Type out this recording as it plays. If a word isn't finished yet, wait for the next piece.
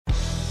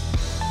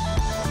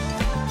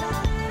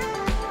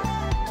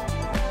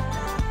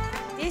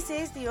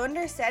the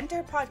Under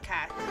Centre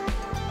podcast.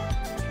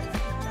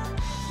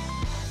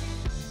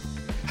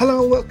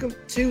 Hello and welcome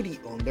to the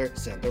Under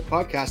Centre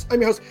podcast.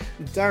 I'm your host,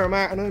 Darren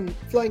Marr, and I'm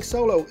flying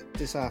solo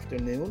this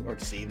afternoon, or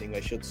this evening,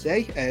 I should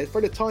say.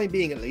 For the time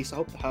being, at least, I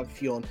hope to have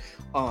Fionn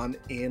on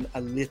in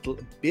a little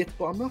bit,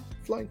 but I'm not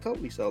flying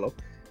totally solo,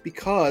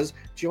 because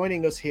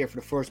joining us here for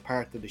the first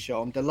part of the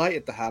show, I'm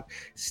delighted to have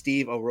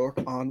Steve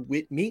O'Rourke on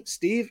with me.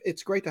 Steve,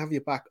 it's great to have you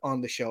back on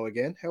the show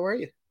again. How are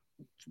you?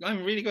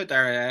 I'm really good,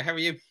 Darren. How are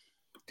you?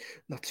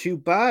 Not too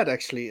bad,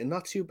 actually, and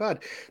not too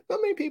bad.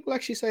 Not many people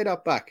actually say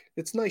that back.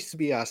 It's nice to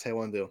be asked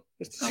how I'm doing.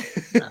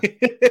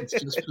 It's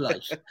just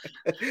polite.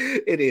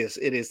 It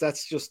is.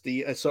 That's just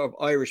the sort of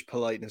Irish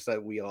politeness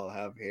that we all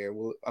have here.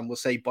 We'll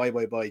say bye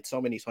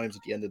so many times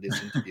at the end of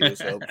this interview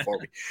as well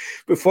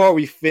before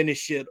we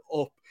finish it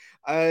up.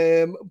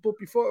 But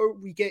before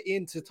we get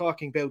into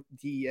talking about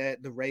the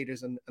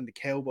Raiders and the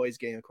Cowboys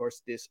game, of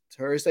course, this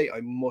Thursday,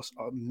 I must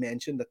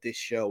mention that this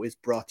show is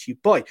brought to you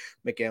by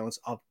McGowan's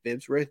of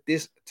Phibsborough.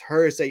 This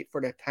Thursday for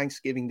their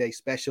Thanksgiving Day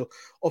special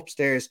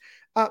upstairs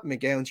at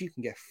McGowan's, you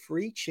can get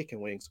free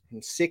chicken wings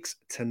from 6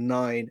 to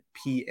 9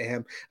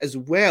 p.m. as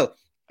well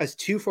as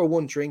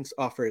 2-for-1 drinks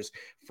offers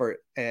for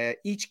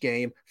each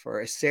game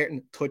for a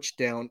certain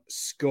touchdown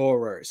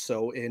scorer.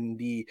 So in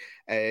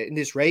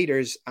this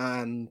Raiders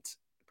and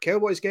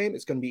Cowboys game,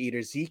 it's going to be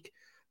either Zeke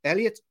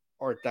Elliott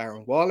or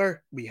Darren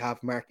Waller. We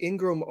have Mark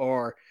Ingram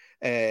or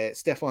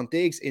Stephon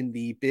Diggs in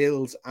the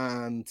Bills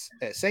and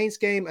Saints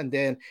game. And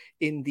then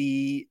in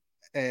the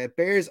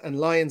Bears and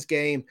Lions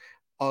game,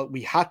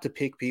 we had to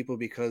pick people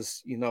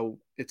because, you know,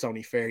 it's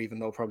only fair, even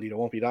though probably there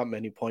won't be that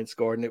many points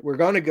scored. And we're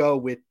going to go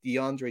with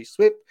DeAndre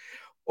Swift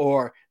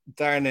or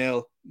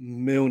Darnell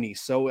Mooney.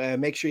 So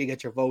make sure you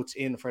get your votes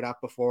in for that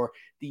before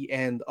the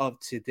end of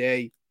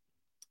today,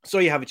 so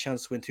you have a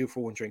chance to win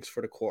 2-for-1 drinks for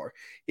the core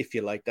if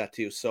you like that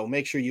too. So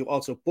make sure you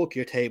also book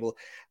your table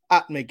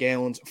at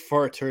McGowan's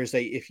for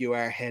Thursday if you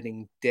are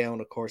heading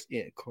down, of course,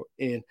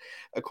 in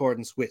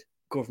accordance with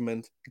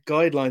government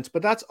guidelines.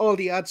 But that's all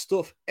the ad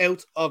stuff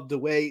out of the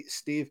way,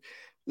 Steve.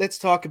 Let's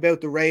talk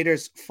about the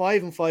Raiders.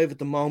 5-5 at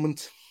the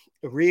moment.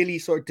 A really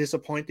sort of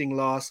disappointing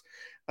loss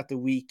at the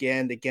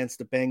weekend against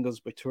the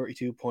Bengals by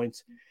 32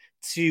 points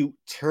to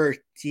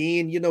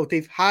 13. You know,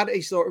 they've had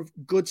a sort of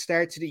good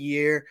start to the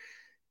year.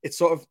 It's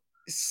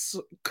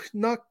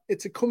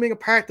coming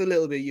apart a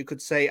little bit, you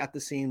could say, at the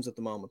seams at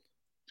the moment.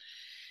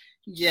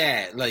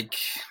 Yeah, like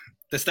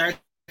the start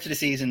to the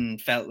season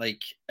felt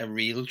like a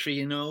real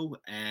 3-0.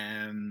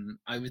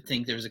 I would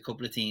think there was a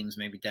couple of teams,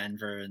 maybe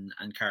Denver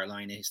and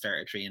Carolina, who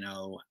started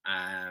 3-0,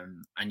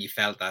 and you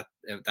felt that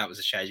that was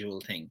a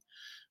scheduled thing.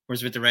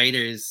 Whereas with the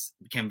Raiders,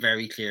 it became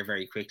very clear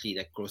very quickly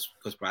that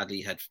Gus Bradley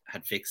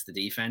had fixed the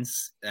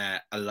defense a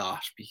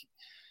lot.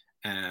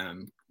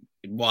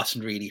 It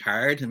wasn't really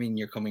hard. I mean,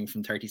 you're coming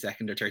from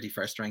 32nd or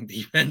 31st ranked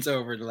defense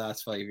over the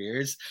last 5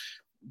 years.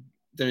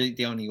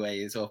 The only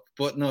way is up.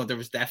 But no, there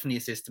was definitely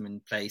a system in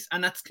place,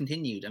 and that's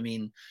continued. I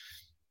mean,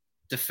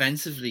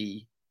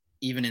 defensively,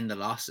 even in the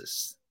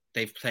losses,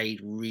 they've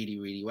played really,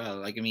 really well.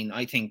 Like, I mean,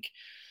 I think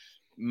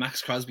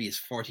Max Crosby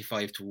is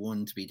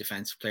 45-1 to be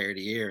Defensive Player of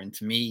the Year, and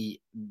to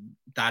me,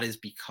 that is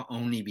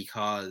only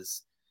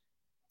because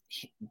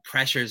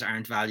pressures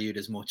aren't valued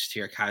as much to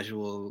your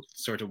casual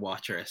sort of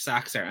watcher as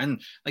sacks are. And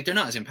like, they're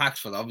not as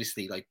impactful,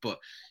 obviously, like, but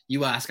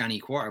you ask any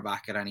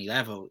quarterback at any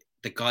level,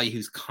 the guy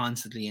who's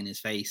constantly in his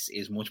face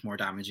is much more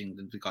damaging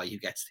than the guy who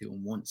gets to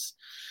him once.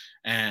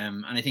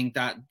 And I think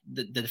that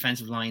the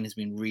defensive line has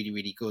been really,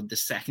 really good. The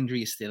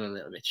secondary is still a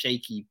little bit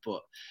shaky,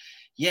 but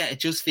yeah, it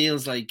just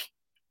feels like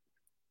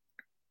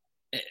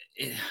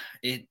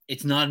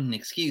it's not an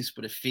excuse,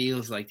 but it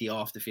feels like the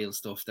off the field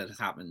stuff that has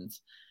happened,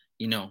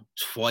 you know,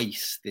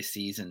 twice this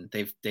season.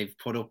 They've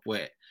put up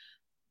with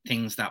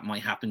things that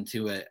might happen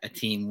to a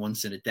team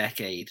once in a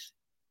decade,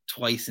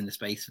 twice in the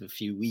space of a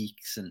few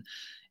weeks. And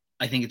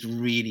I think it's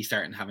really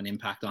starting to have an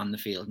impact on the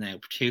field now,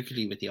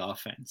 particularly with the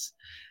offense.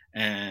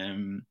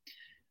 And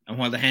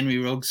while the Henry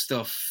Ruggs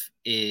stuff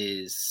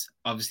is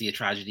obviously a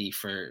tragedy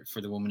for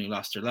the woman who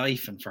lost her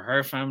life and for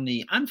her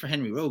family, and for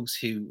Henry Ruggs,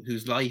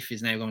 whose life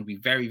is now going to be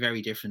very,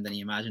 very different than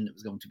he imagined it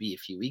was going to be a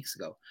few weeks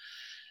ago.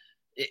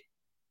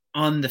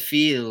 On the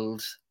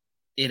field,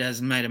 it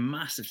has made a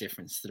massive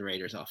difference to the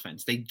Raiders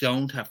offense. They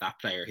don't have that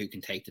player who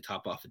can take the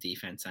top off a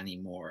defense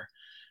anymore.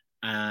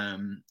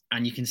 And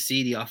you can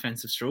see the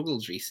offensive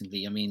struggles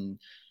recently. I mean,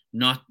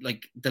 not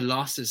like the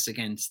losses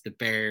against the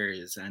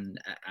Bears and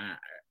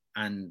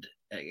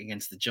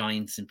against the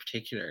Giants in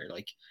particular,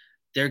 like,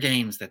 they're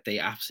games that they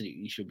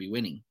absolutely should be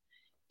winning.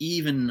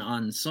 Even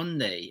on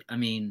Sunday, I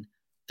mean,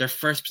 their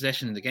first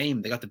possession of the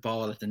game, they got the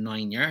ball at the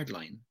 9-yard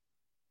line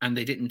and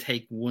they didn't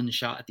take one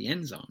shot at the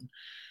end zone.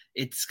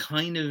 It's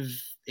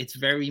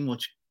very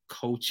much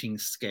coaching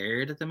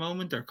scared at the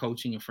moment, or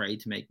coaching afraid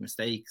to make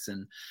mistakes.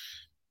 And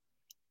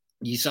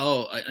you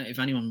saw, if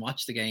anyone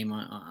watched the game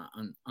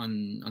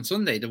on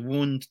Sunday,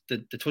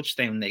 the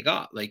touchdown they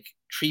got, like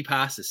 3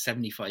 passes,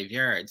 75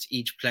 yards,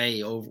 each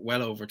play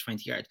well over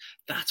 20 yards.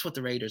 That's what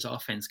the Raiders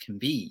offense can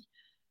be.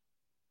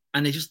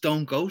 and they just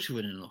don't go to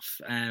it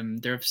enough.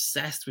 They're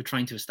obsessed with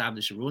trying to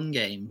establish a run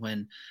game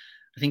when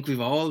I think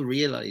we've all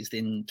realized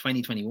in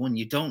 2021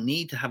 you don't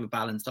need to have a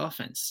balanced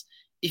offense.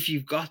 If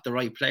you've got the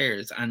right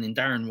players, and in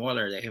Darren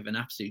Waller they have an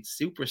absolute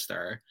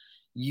superstar,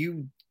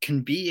 you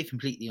can be a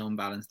completely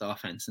unbalanced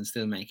offense and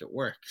still make it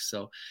work.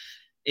 So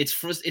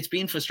it's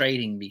been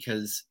frustrating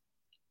because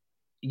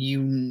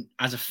you,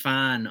 as a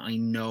fan, I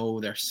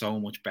know they're so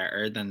much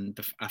better than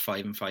a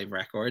 5-5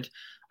 record.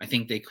 I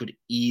think they could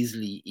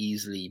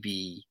easily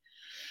be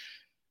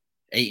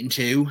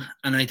 8-2,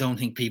 and I don't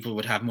think people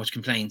would have much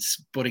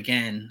complaints. But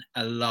again,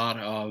 a lot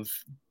of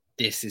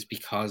this is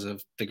because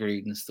of the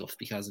Gruden stuff,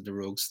 because of the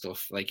Ruggs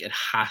stuff. Like, it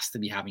has to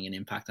be having an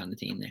impact on the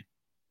team now.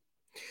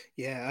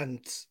 Yeah,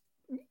 and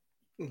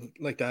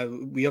like that,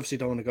 we obviously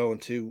don't want to go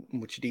into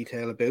much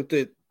detail about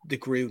the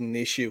Gruden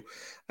issue,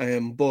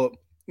 but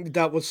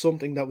that was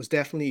something that was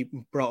definitely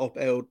brought up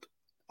out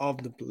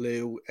of the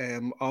blue.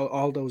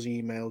 All those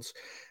emails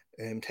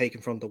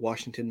taken from the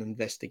Washington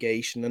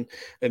investigation,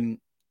 and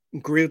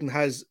Gruden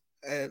has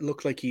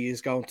looked like he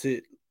is going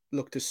to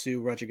look to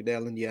sue Roger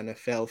Goodell in the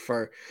NFL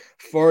for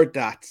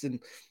that. And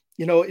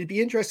you know, it'd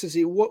be interesting to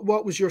see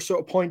what was your sort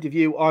of point of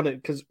view on it,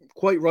 because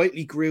quite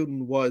rightly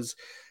Gruden was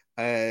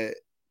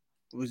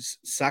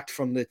sacked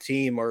from the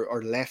team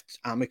or left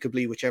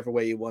amicably, whichever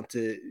way they want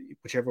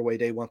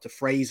to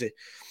phrase it.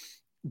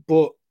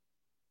 But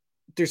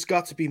there's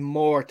got to be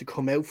more to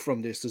come out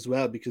from this as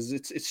well, because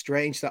it's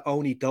strange that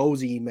only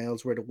those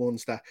emails were the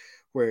ones that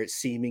were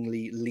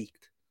seemingly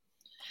leaked.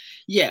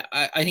 Yeah,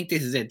 I think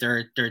this is it.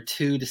 There are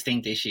two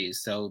distinct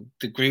issues. So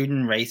the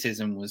Gruden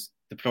racism was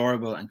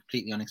deplorable and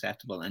completely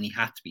unacceptable, and he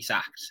had to be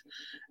sacked.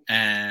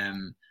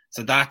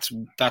 So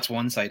that's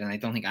one side, and I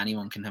don't think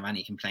anyone can have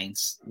any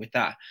complaints with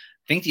that.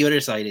 I think the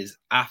other side is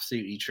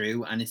absolutely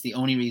true, and it's the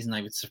only reason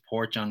I would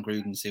support John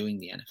Gruden suing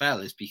the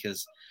NFL, is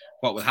because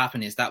what will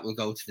happen is that will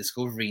go to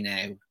Discovery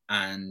now,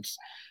 and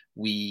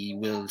we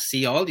will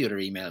see all the other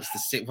emails,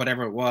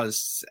 whatever it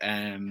was,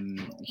 a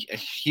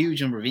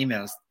huge number of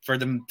emails for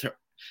them to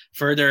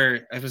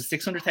further. It was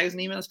 600,000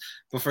 emails,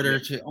 but for there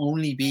to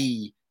only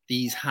be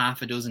these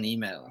half a dozen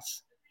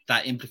emails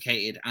that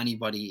implicated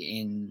anybody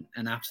in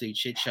an absolute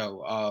shit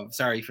show of,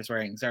 sorry for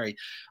swearing,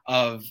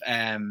 of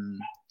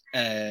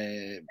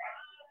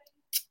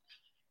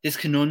this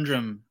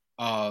conundrum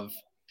of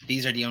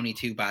these are the only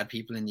two bad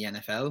people in the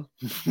NFL.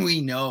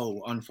 We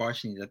know,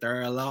 unfortunately, that there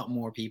are a lot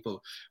more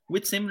people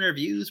with similar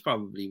views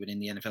probably within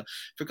the NFL.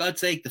 For God's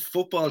sake, the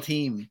football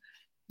team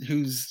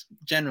whose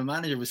general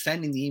manager was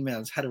sending the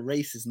emails had a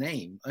racist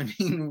name. I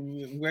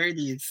mean, where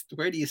do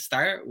you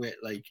start with,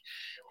 like,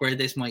 where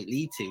this might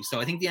lead to? So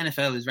I think the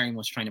NFL is very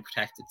much trying to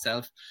protect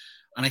itself.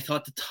 And I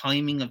thought the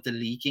timing of the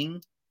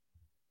leaking,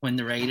 when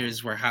the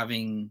Raiders were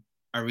having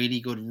a really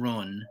good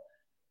run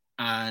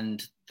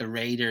and the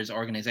Raiders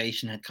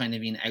organization had kind of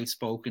been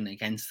outspoken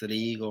against the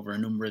league over a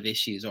number of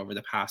issues over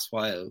the past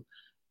while,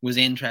 was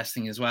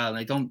interesting as well. And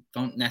I don't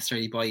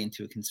necessarily buy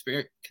into a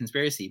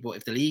conspiracy, but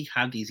if the league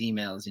had these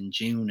emails in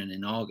June and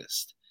in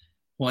August,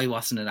 why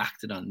wasn't it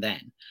acted on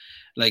then?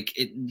 Like,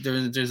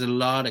 there's a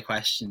lot of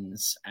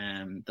questions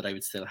that I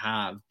would still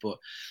have. But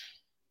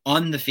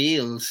on the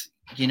field,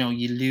 you know,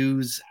 you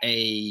lose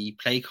a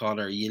play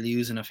caller, you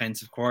lose an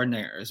offensive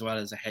coordinator as well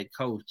as a head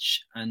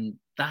coach, and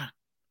that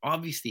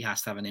obviously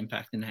has to have an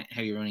impact in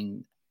how you're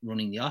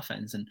running the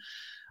offense. And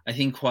I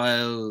think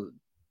while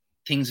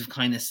things have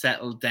kind of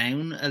settled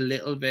down a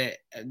little bit,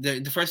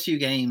 the first few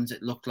games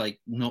it looked like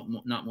not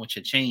much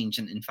had changed,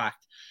 and in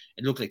fact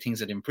it looked like things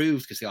had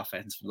improved because the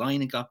offensive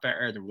line had got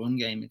better, the run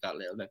game had got a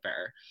little bit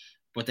better,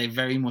 but they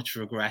very much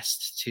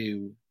regressed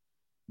to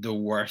the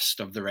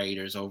worst of the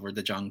Raiders over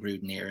the John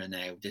Gruden era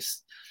now.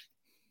 This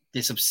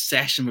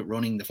obsession with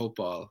running the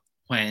football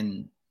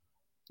when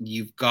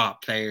you've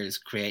got players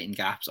creating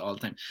gaps all the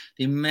time.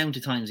 The amount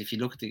of times, if you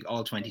look at the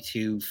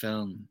All-22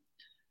 film,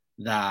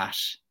 that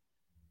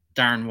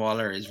Darren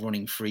Waller is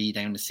running free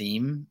down the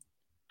seam.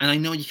 And I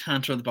know you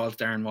can't throw the ball to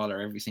Darren Waller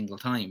every single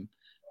time,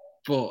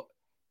 but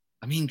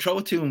I mean, throw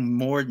it to him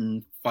more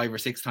than 5 or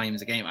 6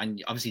 times a game.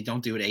 And obviously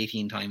don't do it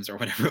 18 times or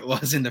whatever it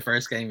was in the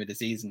first game of the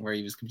season where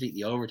he was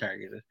completely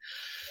over-targeted.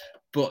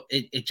 But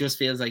it just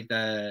feels like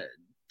they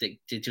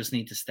just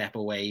need to step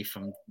away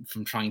from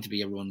trying to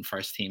be a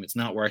run-first team. It's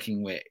not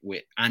working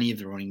with any of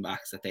the running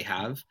backs that they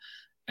have.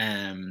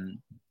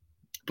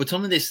 But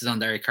some of this is on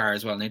Derek Carr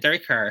as well. Now,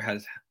 Derek Carr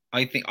has,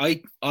 I think,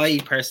 I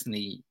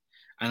personally,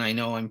 and I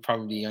know I'm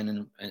probably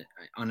on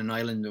an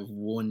island of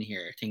one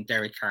here, I think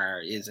Derek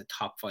Carr is a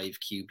top 5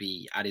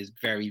 QB at his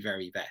very,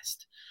 very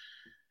best.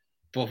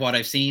 But what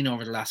I've seen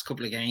over the last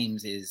couple of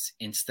games is,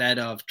 instead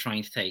of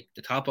trying to take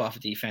the top off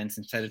of defense,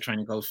 instead of trying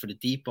to go for the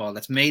deep ball,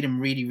 that's made him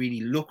really,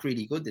 really look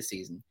really good this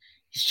season.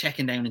 He's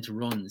checking down into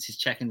runs. He's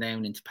checking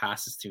down into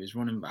passes to his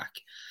running back.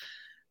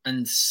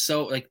 And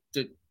so, like,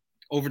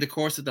 over the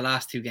course of the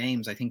last 2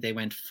 games, I think they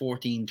went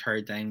 14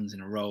 third downs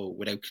in a row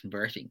without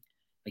converting.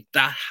 Like,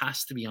 that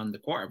has to be on the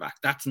quarterback.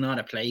 That's not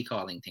a play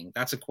calling thing.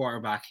 That's a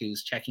quarterback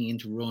who's checking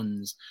into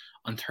runs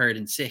on 3rd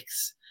and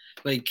 6.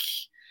 Like,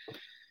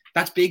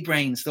 that's big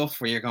brain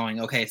stuff where you're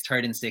going, okay, it's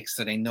 3rd and 6,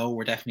 so they know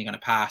we're definitely going to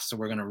pass, so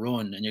we're going to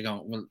run. And you're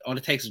going, well, all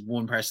it takes is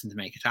one person to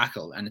make a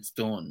tackle and it's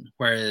done.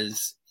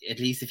 Whereas at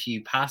least if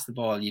you pass the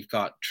ball, you've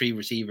got 3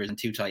 receivers and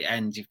 2 tight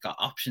ends, you've got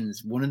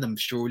options. One of them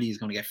surely is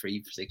going to get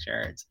free for 6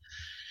 yards.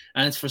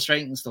 And it's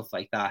frustrating stuff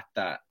like that,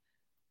 that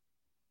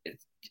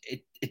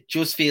it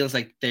just feels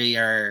like they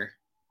are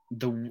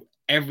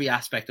every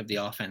aspect of the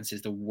offense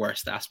is the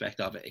worst aspect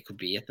of it could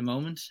be at the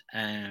moment.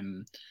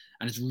 And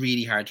it's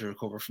really hard to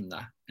recover from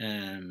that.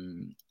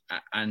 And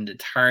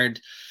it's hard.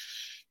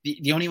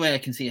 The only way I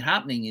can see it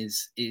happening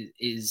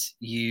is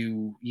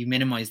you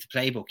minimize the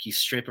playbook, you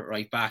strip it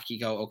right back. You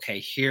go, okay,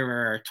 here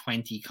are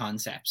 20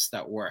 concepts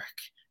that work.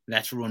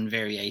 Let's run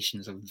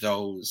variations of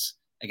those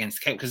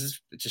against Cowboys,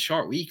 because it's a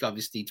short week,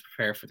 obviously, to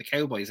prepare for the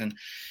Cowboys. And,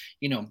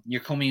 you know,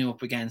 you're coming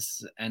up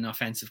against an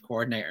offensive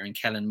coordinator in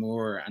Kellen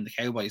Moore and the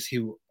Cowboys,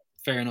 who,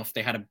 fair enough,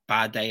 they had a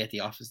bad day at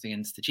the office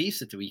against the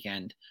Chiefs at the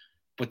weekend,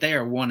 but they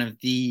are one of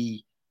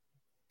the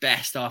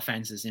best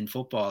offenses in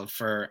football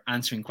for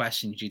answering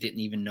questions you didn't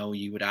even know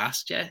you would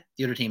ask yet.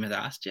 The other team had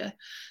asked you.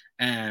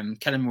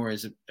 Kellen Moore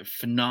is a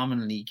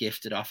phenomenally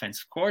gifted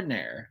offensive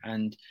coordinator.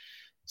 And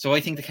so I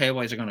think the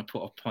Cowboys are going to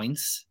put up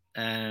points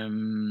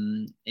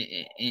in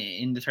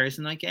the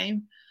Thursday night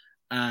game.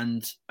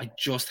 And I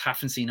just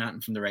haven't seen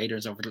anything from the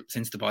Raiders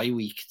since the bye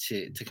week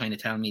to kind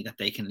of tell me that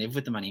they can live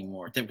with them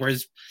anymore.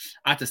 Whereas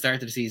at the start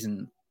of the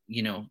season,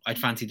 you know, I'd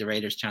fancy the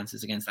Raiders'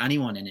 chances against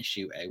anyone in a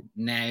shootout.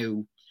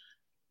 Now,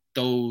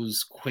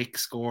 those quick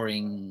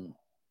scoring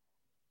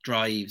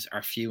drives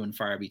are few and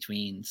far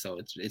between, so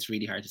it's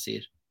really hard to see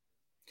it.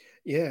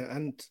 Yeah,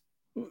 and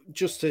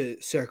just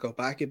to circle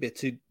back a bit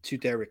to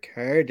Derek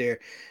Carr there,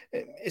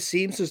 it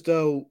seems as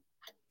though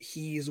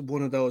he's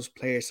one of those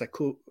players that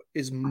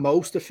is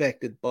most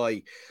affected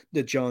by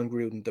the John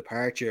Gruden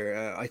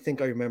departure. I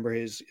think I remember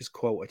his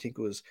quote. I think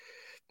it was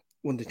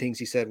one of the things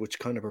he said, which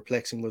kind of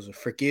perplexing, was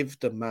 "Forgive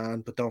the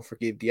man, but don't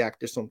forgive the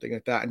act," or something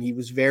like that. And he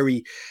was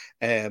very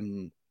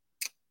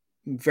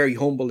very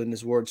humble in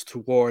his words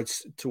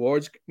towards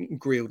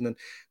Gruden. And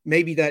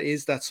maybe that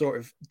is that sort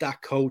of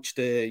that coach,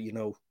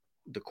 the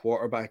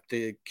quarterback,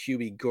 the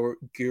QB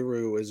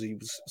guru, as he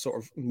was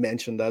sort of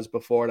mentioned as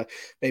before, that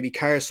maybe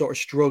Carr's sort of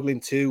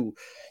struggling to,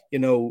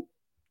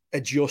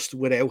 adjust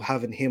without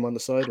having him on the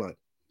sideline.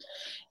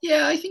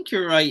 Yeah, I think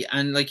you're right.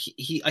 And like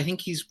I think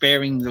he's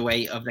bearing the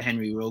weight of the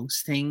Henry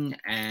Ruggs thing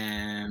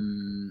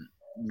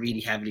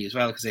really heavily as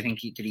well, because I think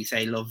did he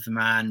say love the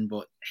man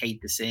but hate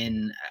the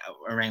sin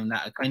around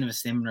that, kind of a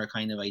similar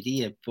kind of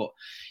idea. But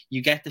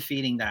you get the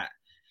feeling that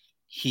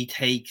he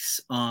takes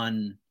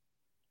on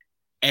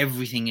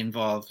everything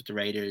involved with the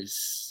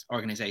Raiders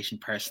organization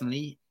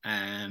personally,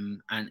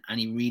 and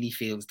he really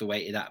feels the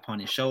weight of that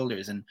upon his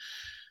shoulders. And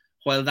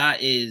while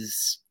that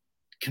is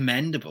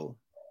commendable,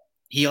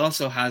 he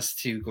also has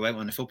to go out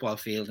on the football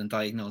field and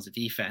diagnose a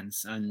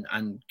defense and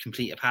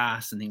complete a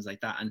pass and things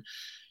like that. And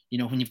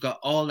when you've got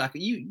all that,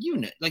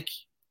 you like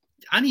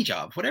any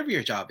job, whatever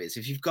your job is,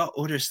 if you've got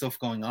other stuff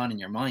going on in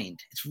your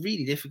mind, it's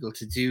really difficult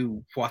to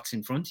do what's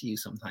in front of you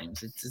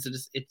sometimes.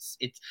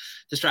 It's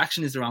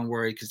distraction is the wrong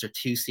word, because they're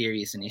too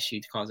serious an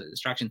issue to cause a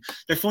distraction.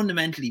 They're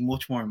fundamentally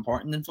much more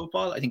important than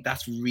football. I think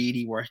that's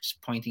really worth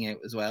pointing out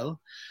as well.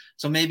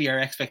 So maybe our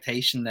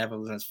expectation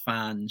levels as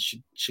fans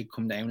should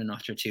come down a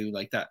notch or two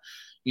like that.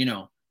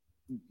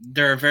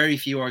 There are very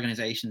few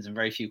organizations and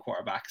very few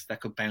quarterbacks that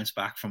could bounce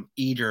back from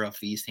either of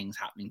these things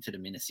happening to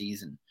them in a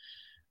season.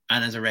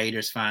 And as a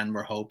Raiders fan,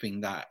 I'm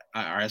hoping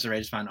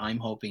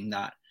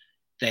that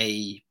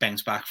they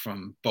bounce back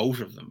from both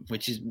of them,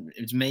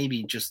 it's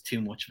maybe just too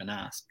much of an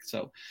ask.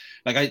 So,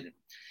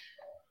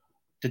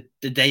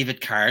 the David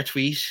Carr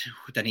tweet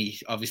that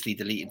he obviously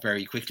deleted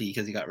very quickly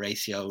because he got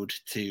ratioed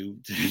to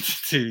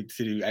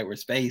outer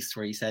space,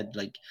 where he said,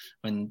 like,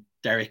 when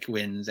Derek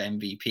wins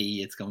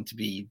MVP, it's going to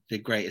be the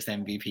greatest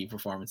MVP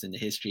performance in the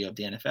history of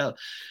the NFL.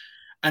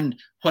 And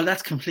while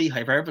that's complete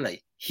hyperbole,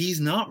 he's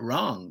not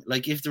wrong.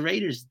 Like, if the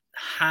Raiders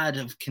had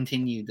have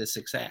continued the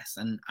success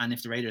and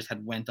if the Raiders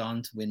had went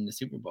on to win the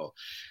Super Bowl,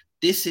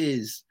 this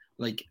is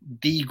like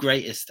the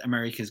greatest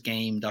America's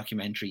Game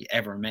documentary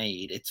ever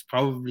made. It's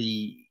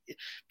probably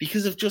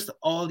because of just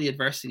all the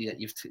adversity that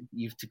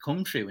you've to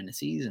come through in a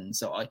season.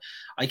 So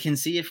I can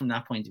see it from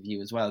that point of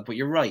view as well. But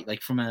you're right,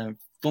 like from a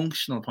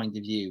functional point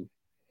of view,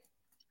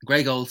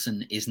 Greg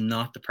Olsen is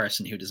not the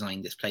person who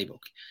designed this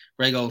playbook.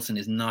 Greg Olsen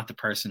is not the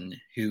person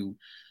who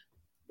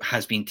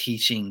has been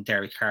teaching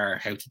Derek Carr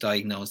how to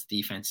diagnose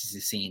the defenses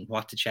he's seen,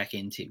 what to check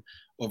into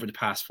over the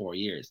past 4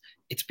 years.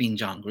 It's been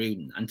John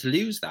Gruden. And to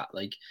lose that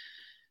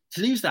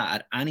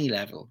at any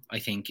level, I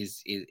think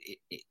is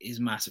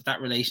massive.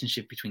 That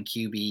relationship between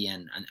QB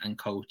and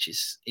coach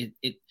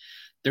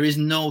there is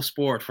no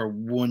sport for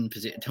one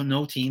position,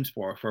 no team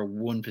sport where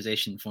one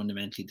position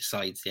fundamentally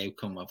decides the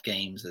outcome of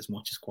games as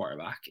much as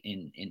quarterback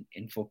in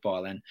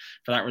football. And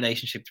for that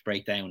relationship to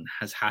break down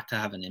has had to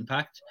have an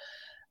impact.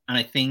 And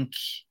I think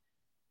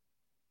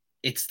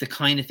it's the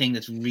kind of thing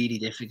that's really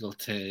difficult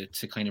to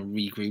kind of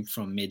regroup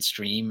from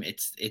midstream.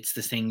 It's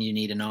the thing you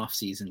need an off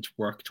season to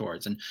work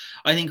towards. And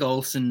I think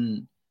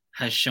Olsen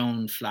has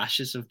shown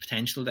flashes of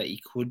potential that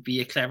he could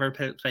be a clever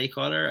play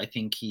caller. I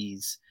think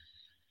he's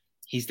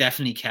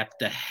definitely kept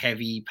the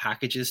heavy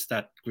packages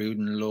that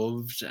Gruden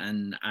loved,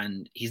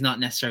 and he's not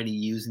necessarily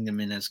using them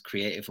in as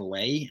creative a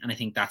way. And I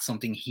think that's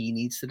something he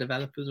needs to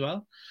develop as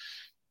well.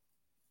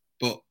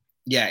 But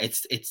yeah,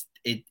 it's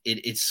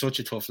such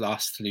a tough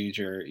loss to lose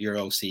your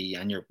OC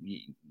and your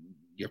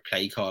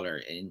play caller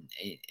in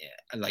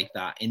like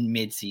that in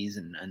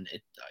mid-season, and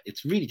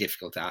it's really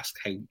difficult to ask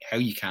how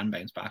you can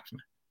bounce back from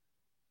it.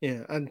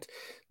 Yeah, and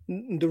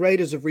the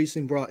Raiders have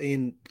recently brought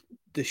in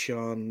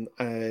Deshaun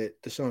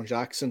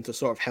Jackson to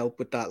sort of help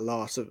with that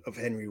loss of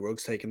Henry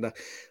Ruggs, taking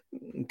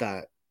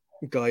that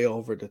guy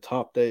over the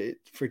top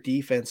for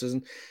defenses.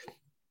 And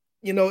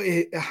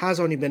it has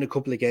only been a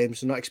couple of games,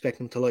 so not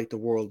expecting him to light the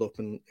world up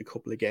in a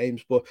couple of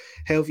games. But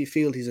how have you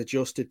feel he's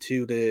adjusted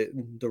to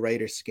the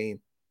Raiders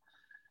scheme?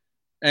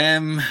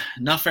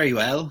 Not very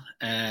well.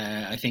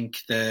 I think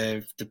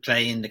the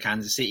play in the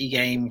Kansas City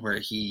game where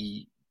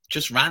he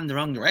just ran the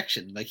wrong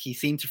direction, like he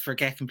seemed to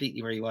forget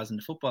completely where he was in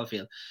the football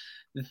field.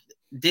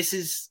 This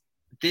is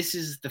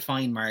the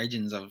fine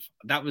margins of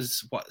that.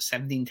 Was what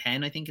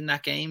 17-10 I think in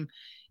that game.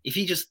 If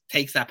he just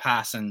takes that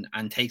pass and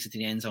takes it to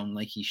the end zone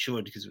like he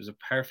should, because it was a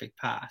perfect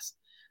pass,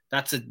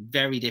 that's a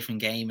very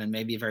different game and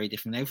maybe a very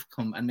different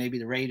outcome, and maybe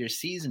the Raiders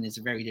season is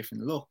a very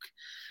different look.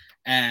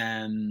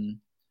 And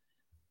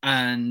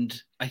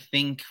I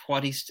think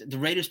the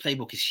Raiders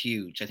playbook is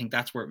huge. I think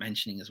that's worth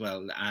mentioning as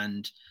well.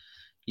 And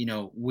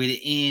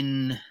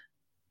within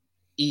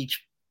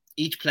each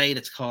play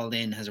that's called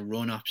in has a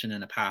run option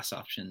and a pass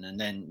option, and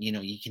then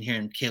you can hear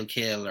him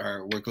kill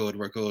or we're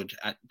good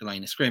at the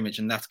line of scrimmage,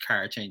 and that's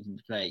Carr changing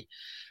the play.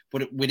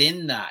 But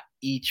within that,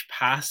 each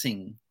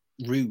passing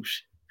route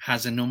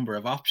has a number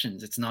of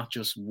options. It's not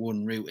just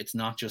one route. It's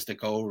not just a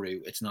go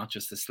route. It's not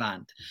just a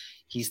slant.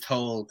 He's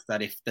told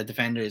that if the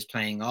defender is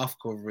playing off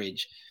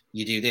coverage,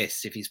 you do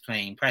this. If he's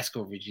playing press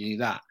coverage, you do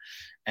that.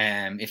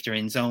 If they're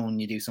in zone,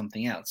 you do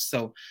something else.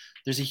 So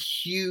there's a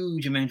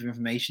huge amount of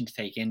information to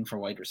take in for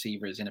wide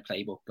receivers in a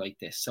playbook like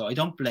this. So I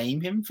don't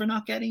blame him for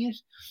not getting it.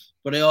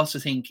 But I also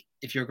think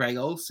if you're Greg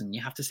Olsen,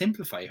 you have to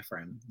simplify it for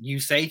him. You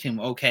say to him,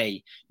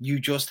 okay, you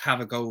just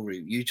have a go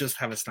route. You just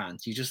have a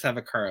slant. You just have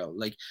a curl.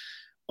 Like,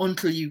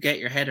 until you get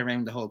your head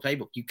around the whole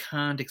playbook, you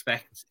can't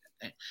expect.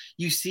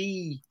 You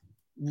see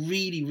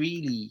really,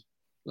 really,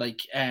 like,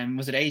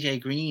 was it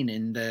AJ Green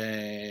in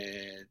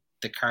the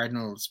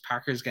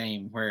Cardinals-Packers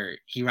game where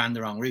he ran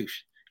the wrong route?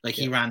 Like,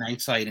 he ran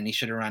outside and he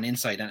should have ran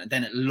inside, and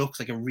then it looks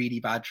like a really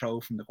bad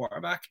throw from the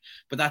quarterback,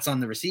 but that's on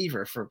the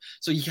receiver.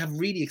 So you have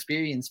really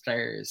experienced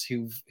players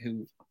who've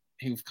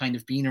kind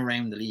of been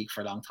around the league for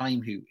a long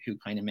time who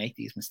kind of make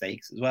these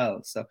mistakes as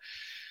well. So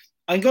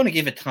I'm going to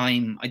give it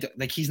time.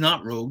 He's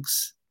not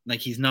Ruggs.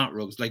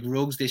 Like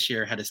Ruggs this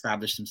year had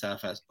established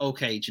himself as,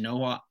 okay, do you know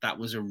what? That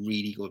was a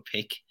really good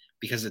pick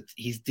because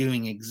he's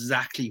doing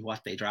exactly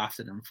what they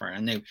drafted him for.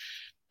 And now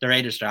the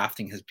Raiders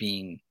drafting has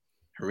been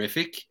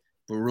horrific,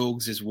 but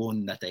Ruggs is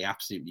one that they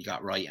absolutely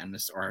got right,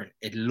 or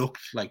it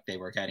looked like they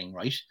were getting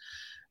right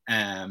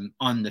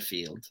on the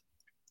field.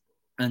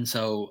 And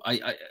so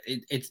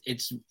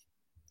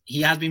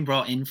he has been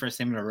brought in for a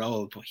similar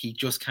role, but he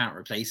just can't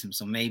replace him.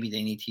 So maybe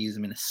they need to use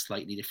him in a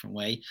slightly different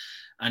way.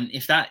 And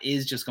if that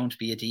is just going to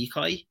be a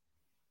decoy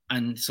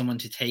and someone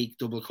to take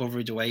double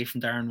coverage away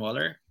from Darren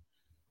Waller,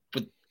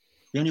 but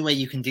the only way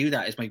you can do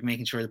that is by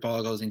making sure the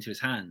ball goes into his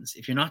hands.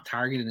 If you're not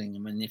targeting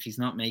him and if he's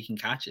not making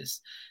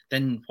catches,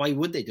 then why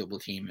would they double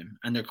team him?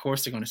 And of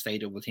course they're going to stay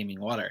double teaming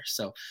Waller.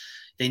 So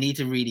they need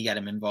to really get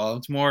him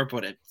involved more,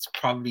 but it's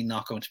probably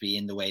not going to be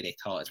in the way they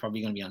thought. It's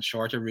probably going to be on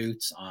shorter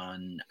routes,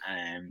 on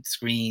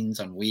screens,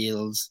 on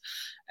wheels,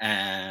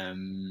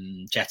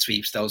 jet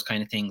sweeps, those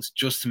kind of things,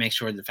 just to make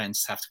sure the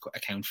defense have to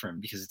account for him,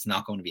 because it's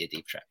not going to be a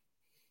deep threat.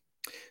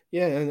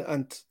 Yeah,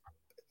 and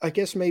I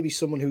guess maybe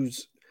someone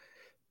who's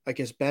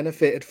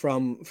benefited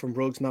from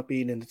Ruggs not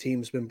being in the team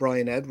has been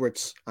Bryan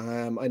Edwards.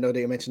 I know that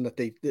you mentioned that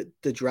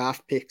the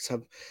draft picks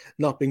have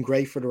not been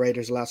great for the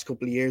Raiders the last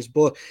couple of years,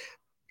 but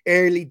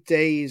early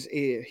days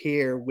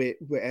here with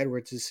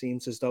Edwards, it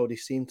seems as though they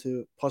seem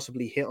to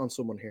possibly hit on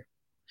someone here.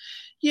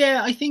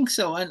 Yeah, I think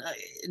so. And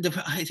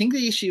I think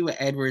the issue with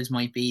Edwards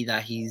might be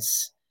that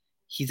he's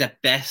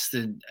at best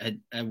a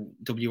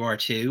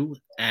WR2.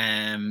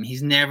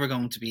 He's never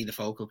going to be the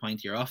focal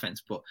point of your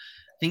offense. But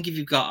I think if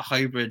you've got a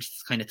hybrid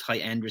kind of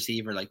tight end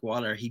receiver like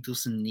Waller, he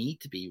doesn't need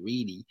to be,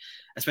 really,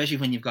 especially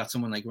when you've got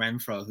someone like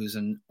Renfrow, who's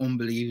an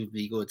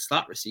unbelievably good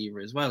slot receiver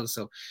as well.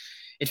 So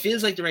it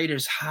feels like the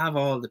Raiders have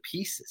all the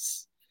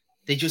pieces.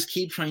 They just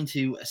keep trying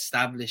to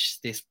establish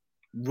this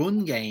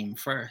run game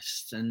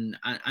first, and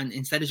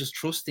instead of just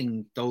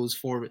trusting those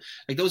four,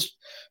 like those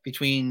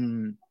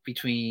between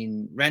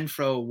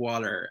Renfrow,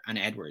 Waller, and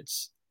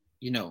Edwards,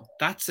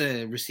 that's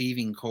a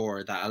receiving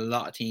core that a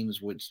lot of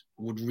teams would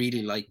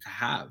really like to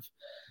have.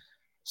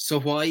 So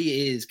why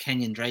is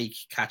Kenyon Drake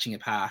catching a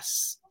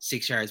pass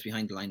 6 yards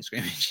behind the line of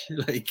scrimmage?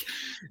 Like,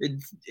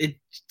 it's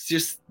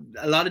just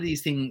a lot of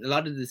these things, a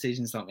lot of the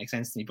decisions don't make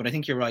sense to me. But I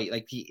think you're right.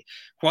 Like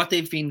what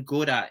they've been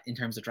good at in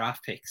terms of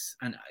draft picks,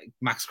 and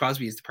Max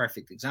Crosby is the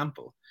perfect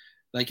example.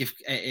 Like if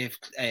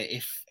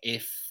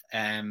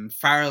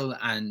Farrell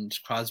and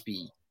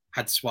Crosby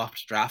had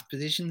swapped draft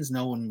positions,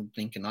 no one would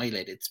blink an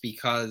eyelid. It's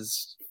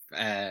because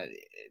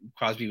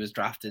Crosby was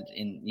drafted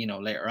in,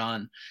 later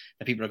on,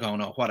 that people are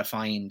going, oh, what a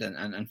find,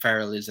 and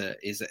Farrell is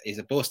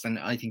a bust, and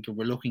I think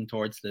we're looking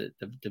towards the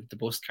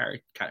bust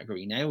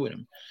category now with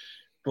him.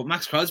 But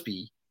Max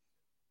Crosby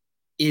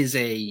is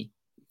a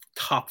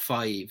top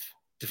 5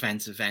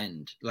 defensive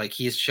end. Like,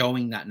 he is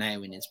showing that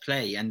now in his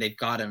play, and they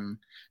got him,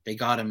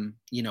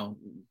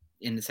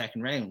 in the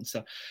second round.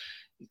 So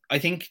I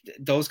think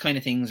those kind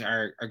of things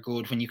are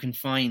good when you can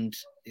find.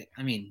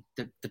 I mean,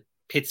 the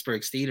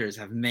Pittsburgh Steelers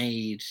have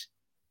made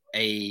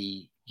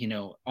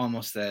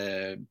almost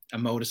a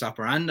modus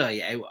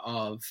operandi out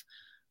of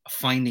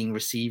finding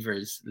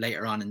receivers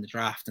later on in the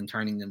draft and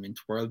turning them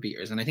into world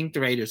beaters. And I think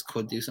the Raiders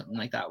could do something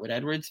like that with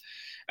Edwards.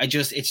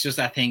 It's just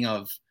that thing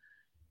of,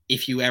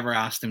 if you ever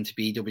asked him to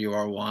be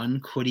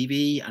WR1, could he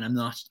be? And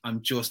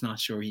I'm just not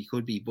sure he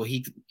could be, but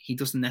he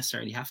doesn't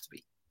necessarily have to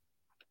be.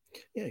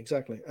 Yeah,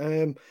 exactly.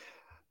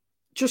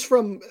 Just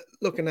from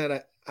looking at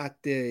it at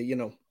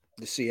the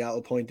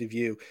Seattle point of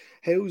view,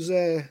 how's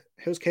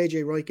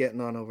KJ Wright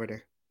getting on over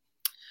there?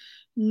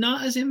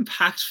 Not as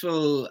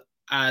impactful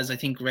as I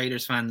think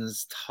Raiders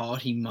fans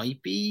thought he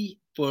might be,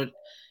 but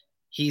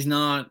he's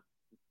not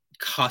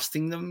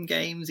costing them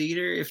games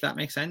either, if that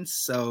makes sense.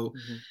 So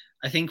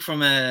I think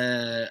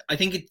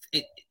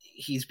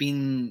he's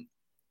been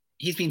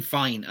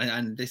fine,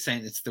 and this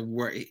saying it's the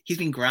word, he's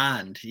been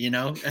grand,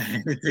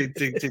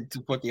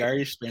 to put the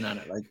Irish spin on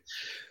it. Like,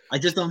 I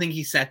just don't think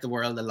he set the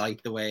world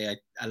alight the way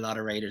a lot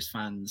of Raiders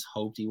fans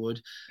hoped he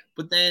would.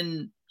 But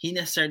then he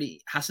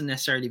hasn't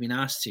necessarily been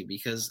asked to,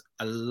 because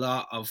a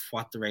lot of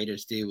what the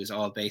Raiders do is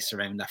all based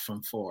around that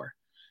front four.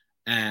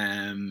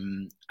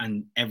 And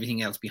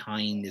everything else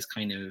behind is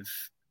kind of,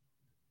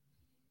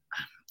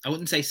 I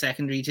wouldn't say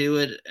secondary to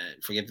it,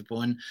 forgive the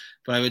pun,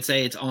 but I would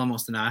say it's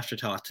almost an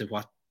afterthought to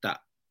what that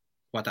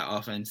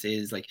offense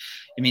is. Like,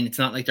 I mean, it's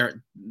not like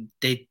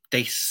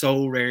they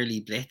so rarely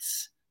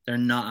blitz. They're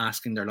not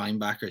asking their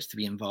linebackers to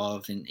be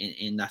involved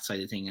in that side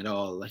of thing at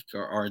all, like,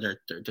 or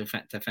their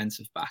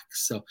defensive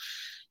backs. So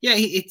yeah,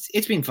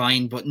 it's been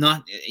fine, but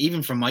not,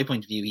 even from my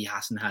point of view, he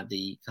hasn't had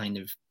the kind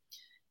of,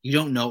 you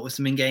don't notice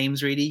him in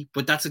games really,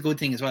 but that's a good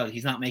thing as well.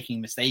 He's not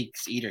making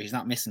mistakes either. He's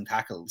not missing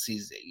tackles.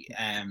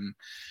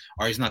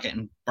 Or he's not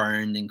getting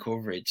burned in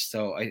coverage.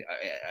 So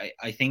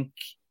I think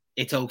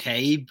it's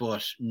okay,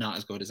 but not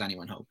as good as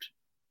anyone hoped.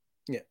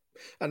 Yeah,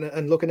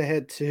 and looking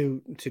ahead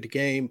to the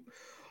game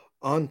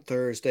on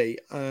Thursday,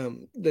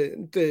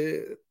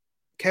 the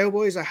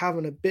Cowboys are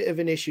having a bit of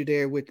an issue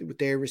there with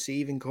their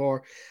receiving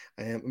core.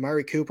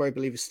 Amari Cooper, I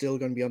believe, is still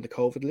going to be on the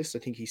COVID list. I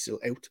think he's still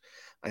out.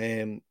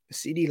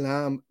 CeeDee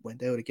Lamb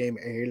went out of the game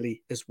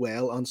early as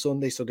well on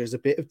Sunday, so there's a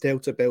bit of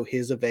doubt about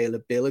his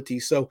availability.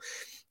 So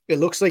it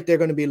looks like they're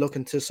going to be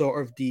looking to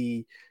sort of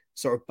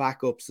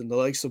backups and the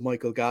likes of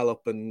Michael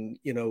Gallup and,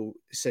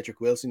 Cedric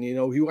Wilson,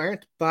 who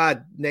aren't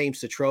bad names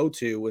to throw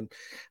to. And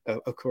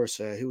of course,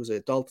 who was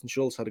it? Dalton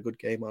Schultz had a good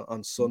game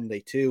on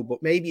Sunday too.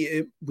 But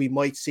maybe we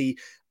might see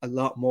a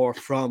lot more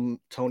from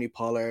Tony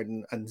Pollard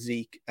and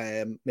Zeke,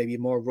 maybe a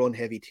more run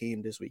heavy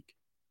team this week.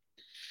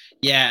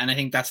 Yeah, and I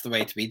think that's the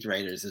way to beat the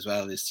Raiders as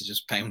well, is to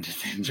just pound it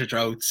in their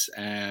throats.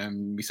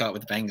 We saw it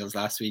with the Bengals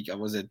last week.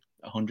 Was it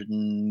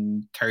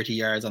 130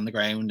 yards on the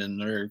ground and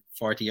another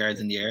 40 yards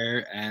in the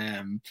air?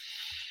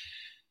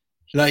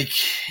 I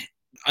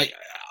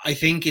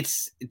think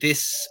it's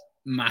this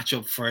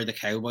matchup for the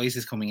Cowboys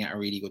is coming at a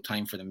really good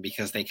time for them,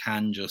 because they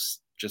can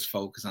just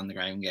focus on the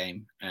ground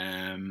game,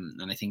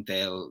 and I think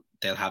they'll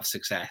have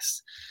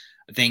success.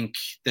 I think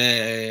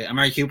the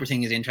Amari Cooper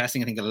thing is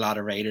interesting. I think a lot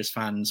of Raiders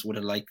fans would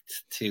have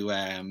liked to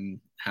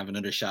have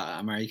another shot at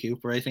Amari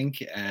Cooper. I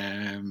think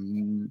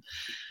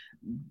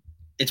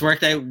it's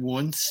worked out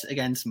once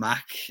against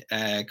Mac,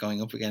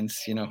 going up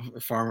against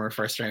former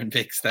first round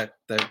picks that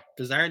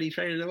bizarrely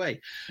traded away.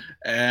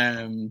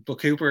 But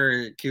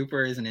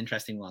Cooper is an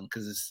interesting one,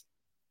 because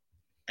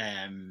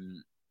I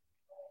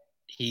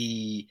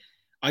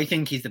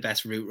think he's the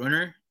best route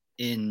runner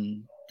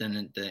in the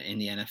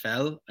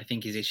NFL. I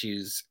think his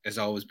issues has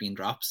always been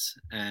drops.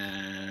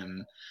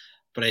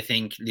 But I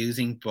think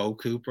losing Bo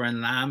Cooper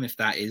and Lamb, if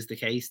that is the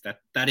case,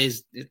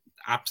 it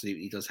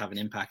absolutely does have an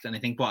impact. And I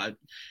think what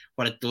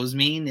it does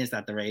mean is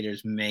that the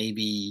Raiders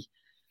maybe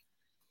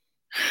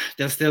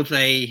they'll still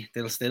play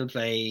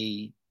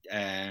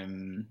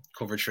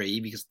cover 3,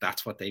 because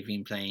that's what they've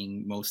been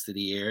playing most of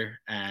the year.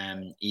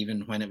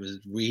 Even when it was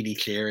really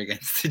clear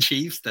against the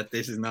Chiefs that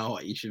this is not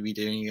what you should be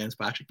doing against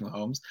Patrick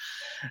Mahomes.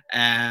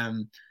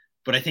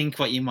 But I think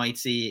what you might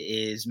see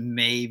is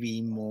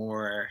maybe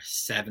more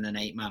 7 and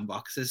 8 man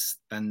boxes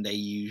than they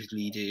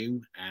usually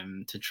do,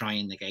 to try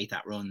and negate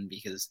that run,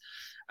 because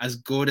as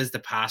good as the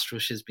pass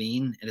rush has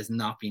been, it has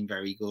not been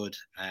very good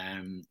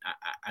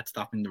at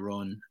stopping the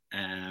run.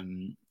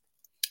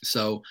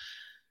 So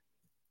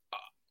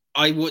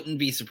I wouldn't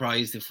be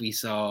surprised if we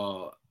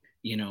saw,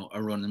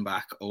 a running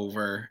back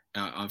over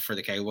for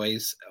the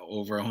Cowboys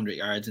over 100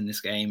 yards in this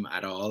game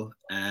at all.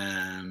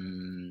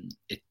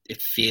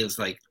 It feels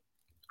like,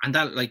 and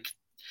that, like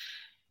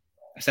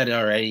I said it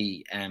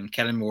already,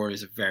 Kellen Moore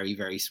is a very,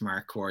 very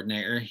smart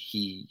coordinator.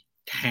 He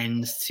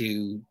tends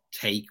to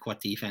take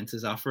what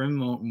defenses offer him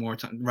more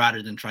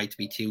rather than try to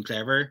be too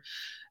clever.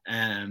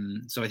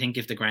 So I think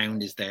if the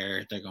ground is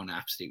there, they're going to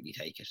absolutely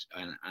take it.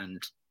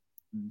 And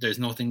there's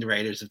nothing the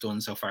Raiders have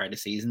done so far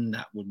this season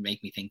that would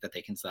make me think that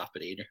they can stop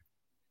it either.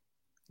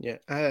 Yeah,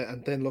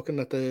 and then looking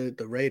at the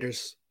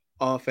Raiders'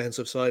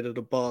 offensive side of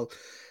the ball,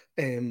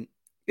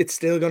 it's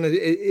still going to,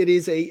 it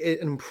is an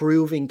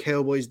improving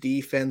Cowboys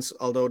defense,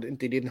 although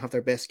they didn't have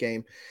their best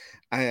game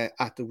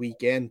at the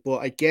weekend. But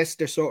I guess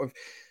they're sort of,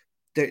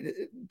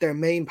 their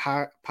main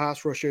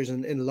pass rushers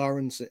in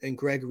Lawrence and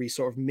Gregory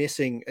sort of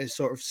missing is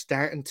sort of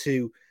starting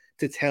to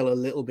tell a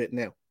little bit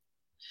now.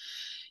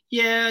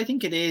 Yeah, I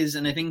think it is.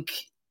 And I think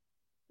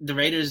the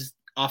Raiders'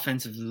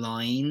 offensive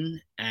line,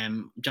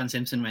 John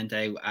Simpson went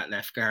out at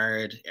left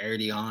guard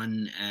early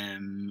on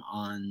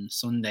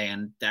Sunday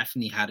and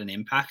definitely had an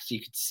impact.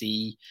 You could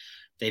see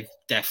they're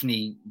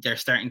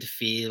starting to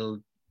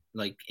feel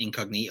like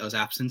Incognito's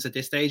absence at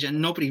this stage,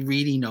 and nobody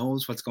really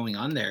knows what's going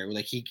on there.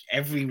 Like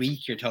every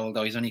week you're told,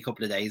 oh, he's only a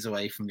couple of days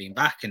away from being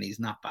back, and he's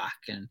not back.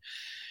 And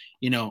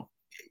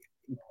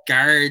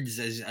guards,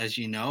 as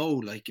you know,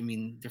 like, I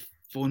mean, they're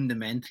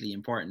fundamentally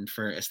important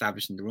for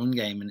establishing the run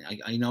game. And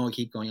I know I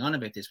keep going on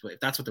about this, but if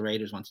that's what the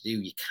Raiders want to do,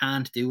 you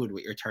can't do it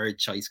with your third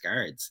choice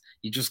guards.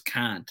 You just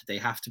can't. They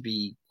have to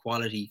be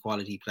quality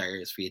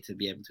players for you to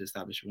be able to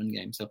establish a run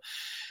game. So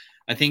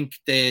I think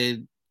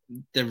the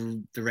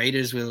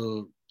Raiders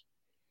will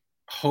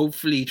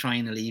hopefully try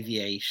and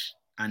alleviate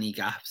any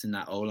gaps in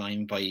that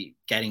O-line by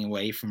getting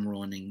away from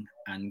running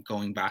and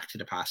going back to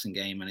the passing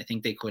game. And I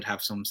think they could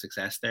have some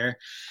success there.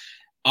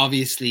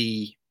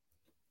 Obviously,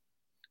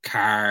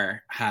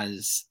 Carr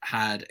has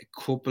had a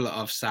couple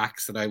of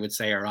sacks that I would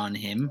say are on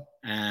him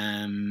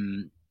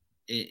in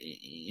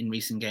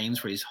recent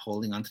games, where he's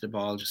holding onto the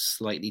ball just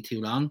slightly too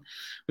long,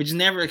 which is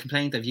never a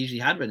complaint I've usually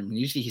had with him.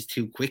 Usually he's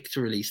too quick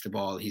to release the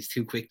ball. He's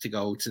too quick to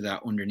go to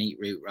that underneath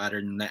route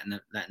rather than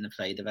letting the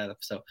play develop.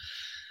 So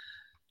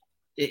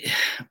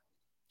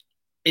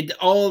it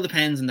all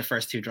depends on the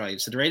first two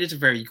drives. So the Raiders are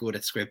very good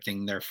at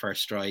scripting their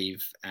first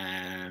drive,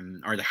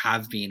 or they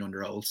have been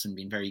under Olsen,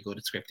 been very good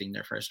at scripting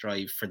their first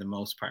drive for the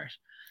most part.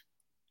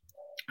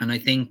 And I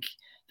think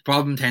the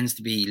problem tends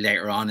to be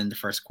later on in the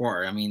first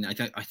quarter. I mean,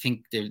 I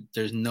think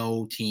there's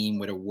no team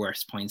with a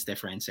worse points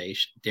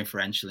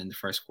differential in the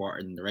first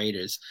quarter than the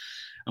Raiders.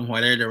 And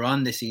while earlier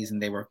on this season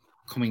they were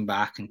coming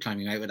back and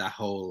climbing out of that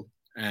hole,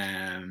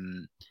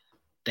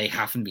 they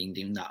haven't been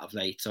doing that of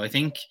late. So I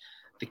think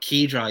the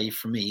key drive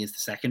for me is the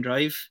second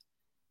drive.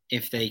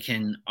 If they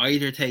can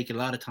either take a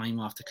lot of time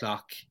off the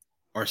clock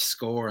or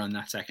score on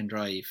that second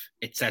drive,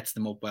 it sets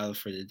them up well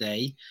for the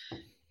day.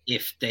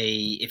 If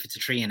it's a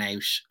 3 and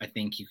out, I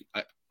think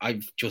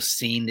I've just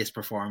seen this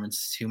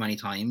performance too many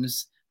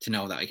times to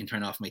know that I can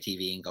turn off my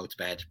TV and go to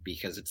bed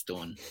because it's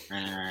done.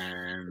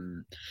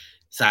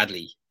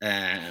 Sadly.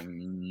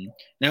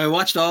 Now I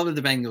watched all of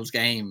the Bengals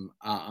game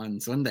on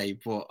Sunday,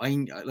 but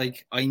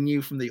I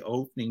knew from the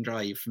opening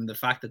drive, from the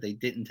fact that they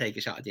didn't take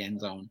a shot at the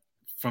end zone,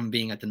 from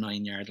being at the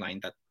 9-yard line,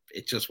 that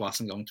it just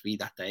wasn't going to be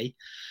that day.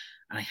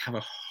 And I have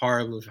a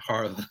horrible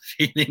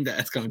feeling that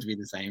it's going to be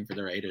the same for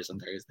the Raiders on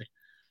Thursday.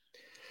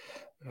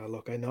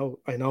 Look, I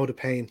know the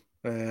pain.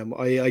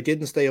 I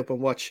didn't stay up and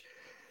watch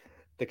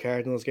the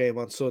Cardinals game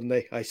on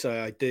Sunday.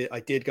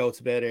 I did go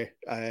to bed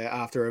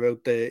after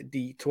about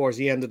the towards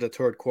the end of the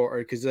third quarter,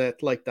 because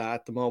like that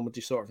at the moment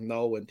you sort of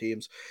know when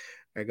teams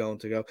are going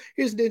to go.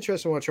 Here's an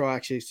interesting one,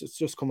 actually. It's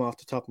just come off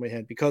the top of my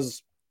head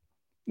because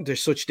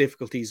there's such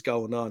difficulties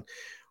going on.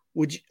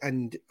 Would you,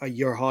 and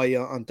you're high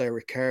on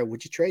Derek Carr,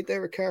 would you trade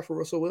Derek Carr for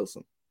Russell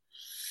Wilson?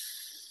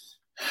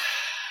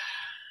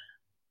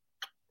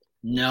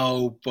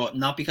 No, but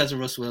not because of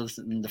Russell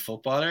Wilson, the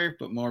footballer,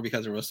 but more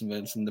because of Russell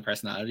Wilson, the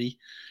personality.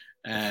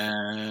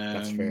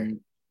 That's fair.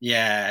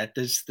 Yeah,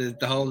 there's the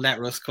whole let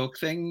Russ cook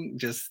thing.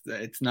 Just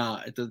it's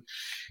not.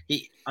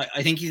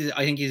 I think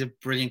he's a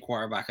brilliant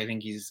quarterback. I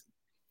think he's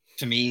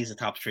a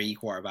top 3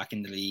 quarterback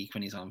in the league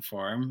when he's on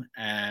form.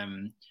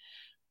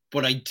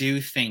 But I do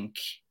think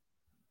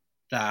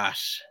that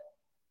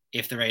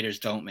if the Raiders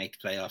don't make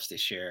the playoffs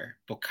this year,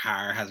 but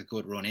Carr has a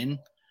good run in,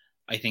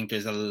 I think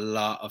there's a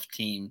lot of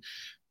team.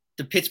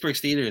 The Pittsburgh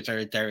Steelers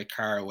are Derek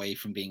Carr away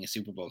from being a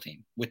Super Bowl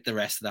team with the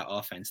rest of that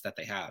offense that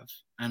they have.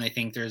 And I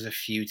think there's a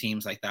few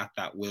teams like that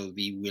will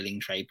be willing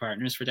trade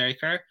partners for Derek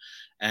Carr.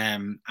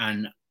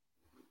 And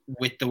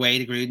with the way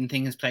the Gruden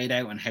thing has played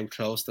out and how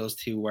close those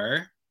two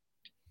were,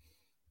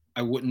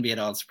 I wouldn't be at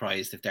all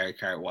surprised if Derek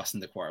Carr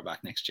wasn't the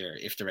quarterback next year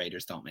if the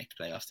Raiders don't make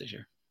the playoffs this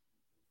year.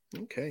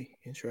 Okay,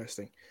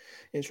 interesting.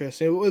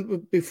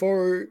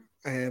 Before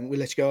we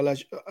let you go,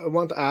 I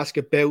want to ask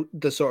about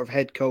the sort of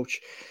head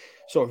coach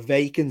sort of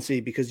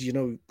vacancy, because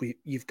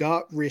you've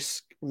got Rick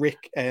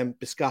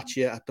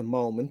Biscaccia at the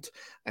moment.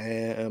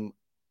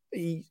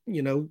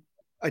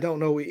 I don't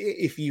know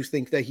if you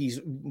think that he's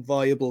a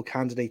viable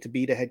candidate to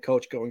be the head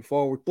coach going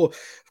forward, but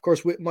of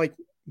course with Mike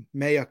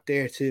Mayock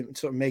there to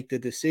sort of make the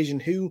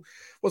decision,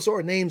 what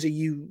sort of names are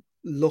you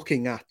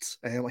looking at?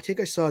 I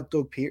think I saw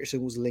Doug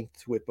Peterson was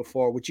linked to it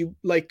before. Would you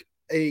like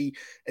a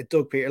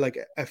Doug Peter, like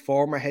a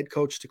former head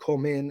coach, to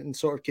come in and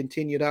sort of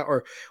continue that,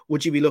 or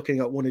would you be looking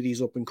at one of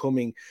these up and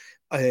coming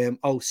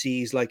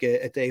OCs like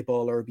a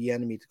Dayball or a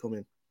Bieniemy to come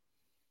in?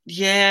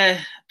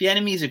 Yeah,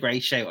 Bieniemy is a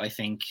great shout. I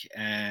think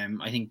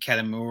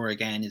Kellen Moore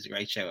again is a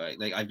great shout.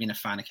 I've been a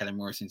fan of Kellen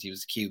Moore since he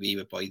was QB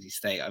with Boise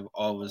State. I've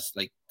always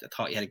I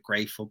thought he had a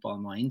great football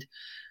mind.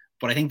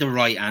 But I think the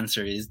right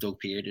answer is Doug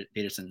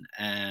Peterson.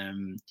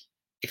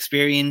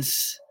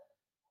 Experience,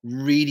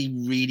 really,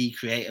 really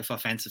creative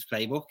offensive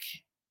playbook,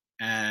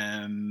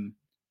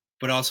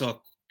 but also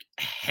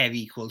a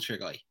heavy culture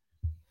guy.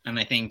 And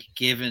I think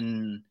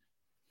given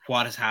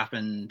what has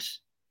happened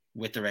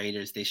with the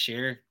Raiders this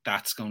year,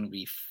 that's going to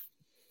be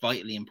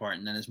vitally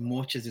important. And as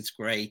much as it's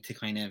great to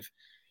kind of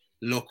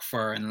look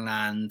for and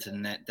land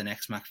the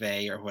next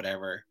McVay or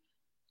whatever,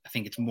 I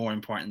think it's more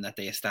important that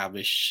they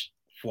establish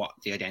what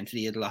the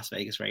identity of the Las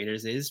Vegas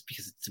Raiders is,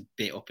 because it's a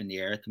bit up in the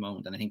air at the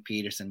moment. And I think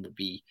Peterson would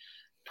be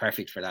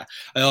perfect for that.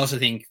 I also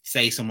think,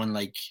 say someone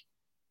like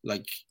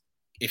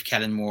if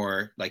Kellen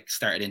Moore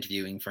started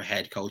interviewing for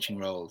head coaching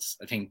roles,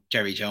 I think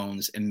Jerry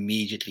Jones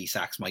immediately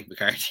sacks Mike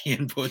McCarthy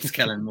and puts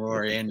Kellen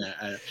Moore in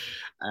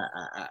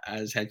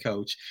as head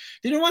coach.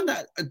 The other one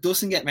that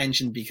doesn't get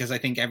mentioned, because I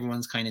think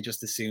everyone's kind of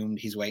just assumed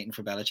he's waiting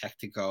for Belichick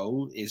to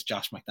go, is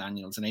Josh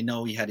McDaniels. And I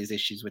know he had his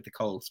issues with the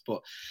Colts,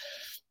 but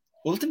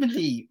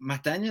ultimately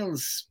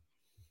McDaniels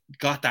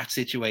got that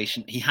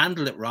situation. He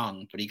handled it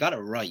wrong, but he got it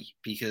right,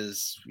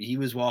 because he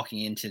was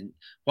walking into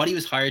what he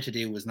was hired to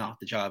do was not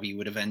the job he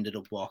would have ended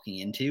up walking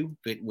into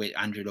with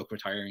Andrew Luck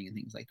retiring and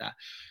things like that.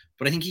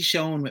 But I think he's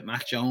shown with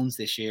Mac Jones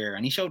this year,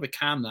 and he showed with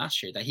Cam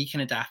last year, that he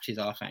can adapt his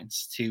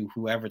offense to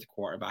whoever the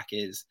quarterback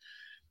is.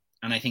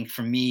 And I think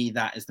for me,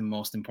 that is the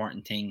most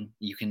important thing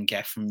you can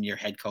get from your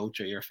head coach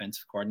or your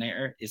offensive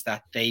coordinator, is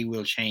that they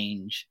will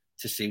change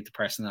to suit the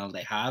personnel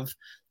they have.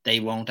 They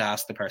won't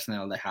ask the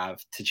personnel they have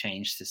to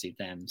change to suit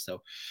them.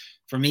 So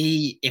for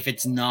me, if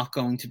it's not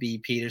going to be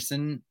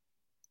Peterson,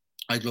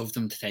 I'd love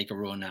them to take a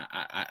run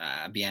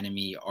at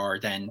Bieniemy, or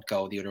then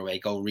go the other way,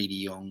 go really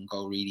young,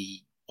 go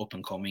really up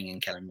and coming in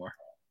Kellen Moore.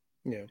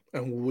 Yeah.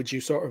 And would you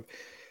sort of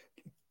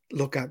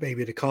look at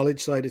maybe the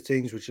college side of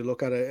things? Would you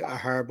look at a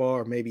Harbaugh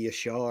or maybe a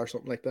Shaw or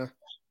something like that?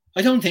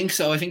 I don't think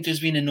so. I think there's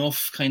been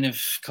enough kind of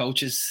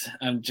coaches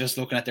just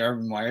looking at the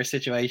Urban Meyer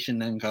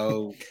situation and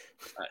go,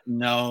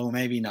 no,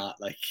 maybe not.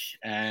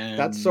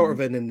 That's sort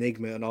of an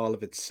enigma in all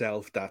of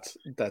itself. That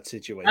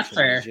situation, that's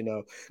fair.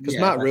 Because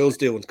Matt Rule's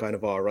doing kind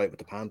of all right with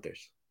the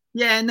Panthers.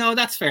 Yeah, no,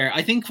 that's fair.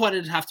 I think what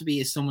it'd have to be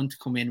is someone to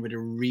come in with a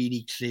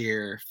really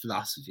clear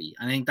philosophy.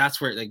 I think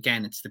that's where,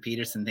 again, it's the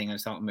Peterson thing I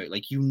was talking about.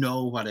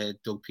 What a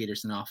Doug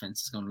Peterson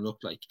offense is going to look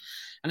like.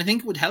 And I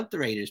think it would help the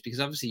Raiders, because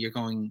obviously you're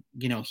going,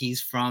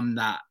 he's from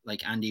that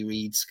Andy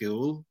Reid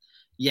school.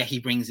 Yeah, he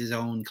brings his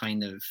own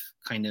kind of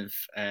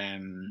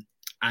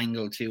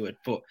angle to it.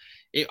 But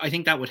I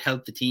think that would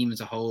help the team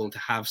as a whole to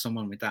have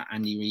someone with that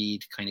Andy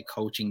Reid kind of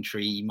coaching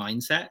tree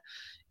mindset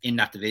in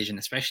that division,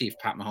 especially if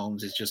Pat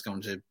Mahomes is just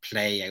going to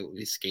play out of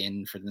his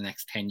skin for the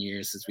next 10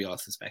 years, as we all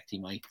suspect he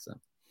might. So,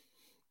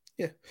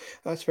 yeah,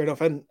 that's fair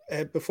enough. And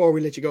before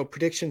we let you go,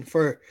 prediction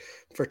for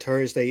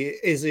Thursday,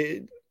 is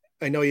it?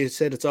 I know you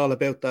said it's all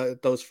about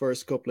those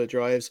first couple of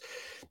drives.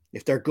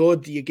 If they're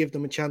good, do you give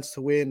them a chance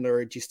to win,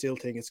 or do you still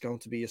think it's going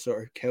to be a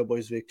sort of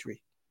Cowboys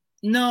victory?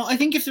 No, I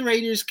think if the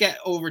Raiders get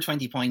over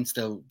 20 points,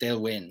 they'll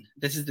win.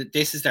 This is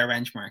their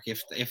benchmark.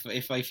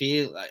 If I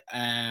feel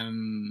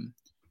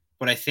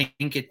but I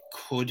think it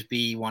could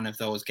be one of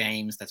those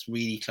games that's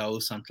really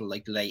close until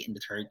late in the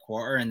third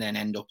quarter, and then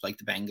end up like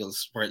the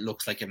Bengals, where it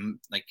looks like a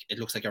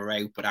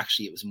rout, but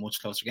actually it was a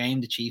much closer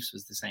game. The Chiefs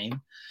was the same.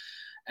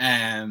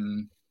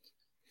 I'm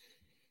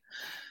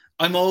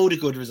owed a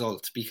good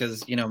result,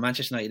 because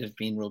Manchester United have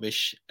been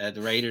rubbish.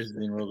 The Raiders have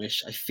been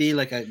rubbish. I feel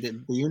like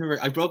the universe.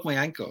 I broke my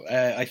ankle.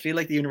 I feel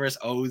like the universe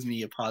owes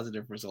me a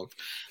positive result.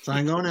 So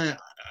I'm going to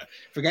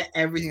forget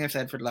everything I've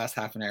said for the last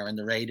half an hour, and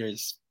the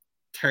Raiders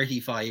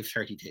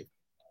 35-32.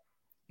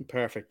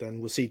 Perfect. And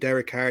we'll see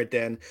Derek Carr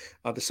then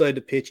on the side of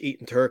the pitch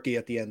eating turkey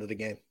at the end of the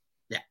game.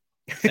 Yeah.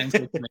 Sounds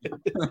good to me.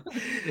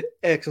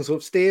 Excellent. So,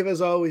 Steve,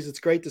 as always, it's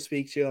great to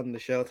speak to you on the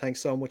show.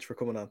 Thanks so much for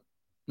coming on.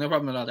 No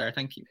problem at all there.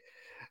 Thank you.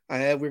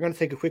 We're going to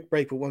take a quick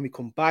break, but when we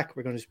come back,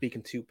 we're going to be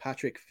speaking to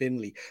Patrick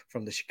Finley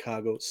from the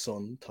Chicago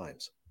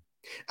Sun-Times.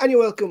 And you're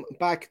welcome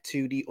back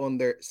to the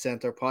Under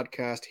Center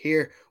podcast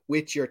here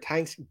with your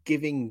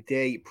Thanksgiving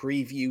Day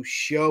preview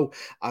show.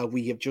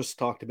 We have just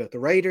talked about the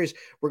Raiders.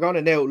 We're going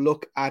to now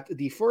look at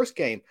the first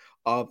game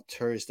of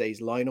Thursday's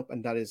lineup,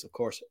 and that is, of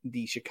course,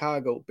 the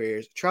Chicago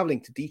Bears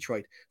traveling to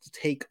Detroit to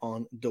take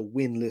on the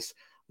winless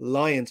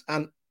Lions.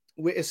 And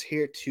with us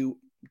here to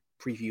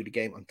preview the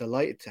game, I'm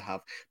delighted to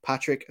have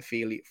Patrick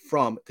Feely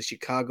from the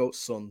Chicago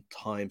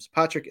Sun-Times.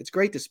 Patrick, it's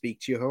great to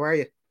speak to you. How are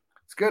you?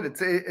 It's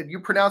good. You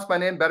pronounce my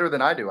name better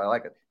than I do. I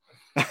like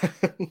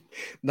it.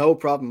 No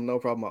problem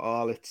at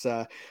all. It's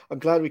I'm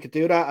glad we could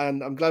do that,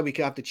 and I'm glad we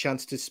could have the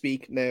chance to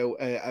speak now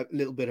a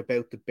little bit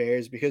about the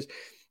Bears, because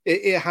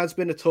it has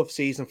been a tough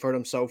season for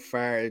them so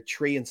far.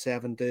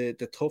 3-7,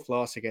 the tough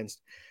loss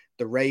against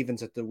the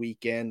Ravens at the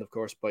weekend, of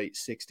course, by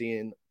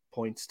 16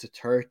 points to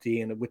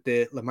 30, and with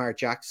the Lamar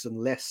Jackson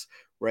less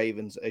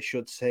Ravens, I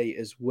should say,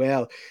 as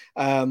well.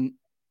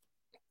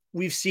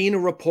 We've seen a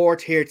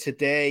report here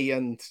today,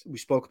 and we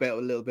spoke about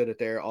a little bit of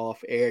there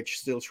off air,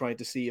 still trying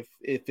to see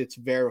if it's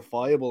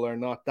verifiable or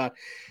not, that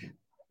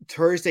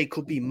Thursday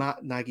could be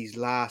Matt Nagy's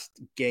last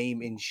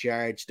game in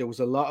charge. There was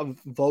a lot of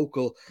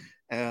vocal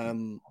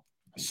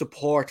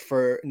support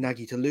for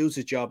Nagy to lose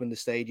his job in the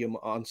stadium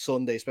on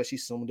Sunday, especially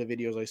some of the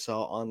videos I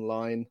saw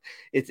online.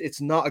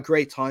 It's not a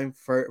great time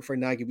for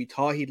Nagy. We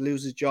thought he'd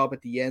lose his job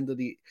at the end of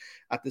the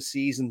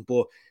season,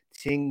 but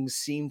things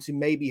seem to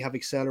maybe have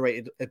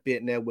accelerated a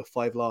bit now with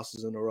 5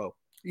 losses in a row.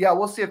 Yeah,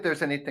 we'll see if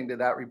there's anything to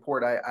that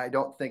report. I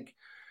don't think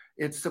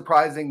it's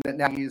surprising that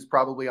Nagy is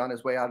probably on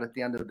his way out at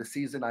the end of the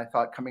season. I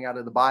thought coming out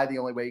of the bye, the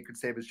only way he could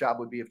save his job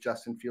would be if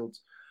Justin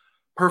Fields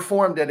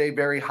performed at a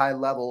very high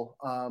level,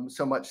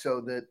 so much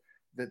so that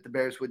the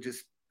Bears would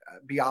just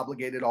be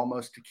obligated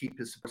almost to keep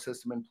his support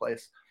system in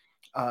place.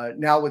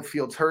 Now with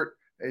Fields hurt,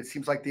 it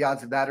seems like the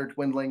odds of that are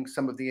dwindling.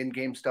 Some of the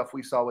in-game stuff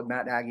we saw with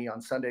Matt Nagy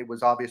on Sunday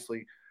was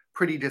obviously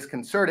pretty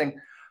disconcerting.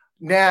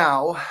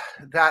 Now,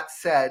 that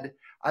said,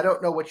 I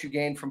don't know what you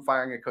gain from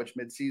firing a coach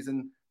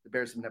midseason. The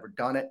Bears have never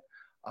done it.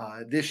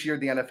 This year,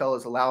 the NFL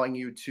is allowing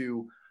you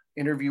to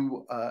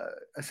interview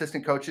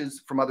assistant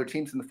coaches from other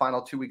teams in the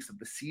final 2 weeks of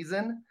the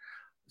season.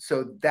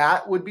 So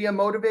that would be a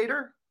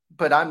motivator,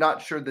 but I'm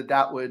not sure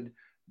that would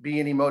be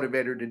any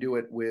motivator to do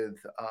it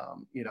with,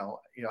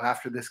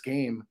 after this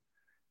game,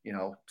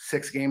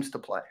 6 games to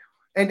play.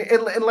 And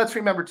let's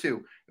remember,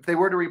 too, if they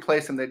were to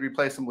replace him, they'd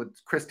replace him with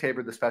Chris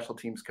Tabor, the special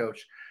teams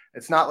coach.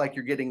 It's not like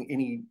you're getting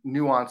any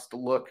nuanced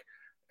look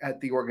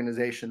at the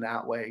organization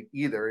that way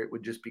either. It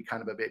would just be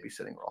kind of a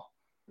babysitting role.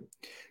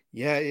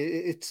 Yeah,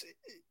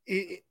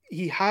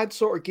 he had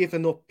sort of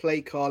given up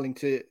play calling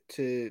to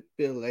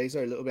Bill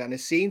Lazor a little bit, and it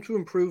seemed to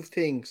improve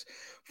things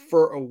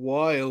for a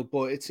while,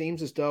 but it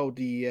seems as though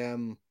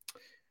the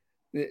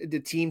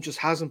team just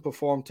hasn't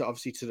performed to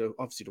obviously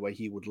the way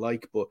he would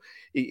like, but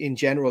in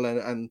general,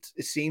 and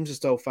it seems as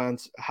though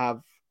fans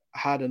have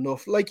had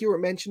enough. Like you were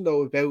mentioned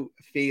though about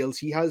Fields,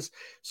 he has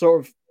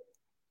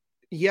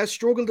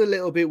struggled a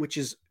little bit, which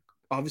is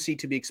obviously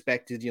to be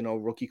expected.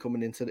 Rookie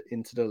coming into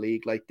the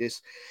league like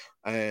this,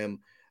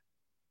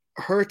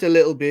 hurt a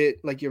little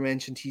bit. Like you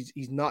mentioned,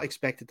 he's not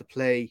expected to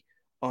play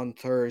on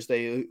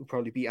Thursday. It will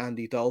probably be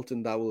Andy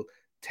Dalton that will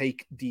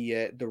take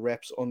the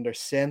reps under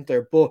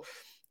center, but.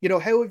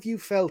 How have you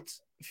felt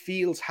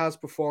Fields has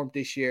performed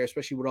this year,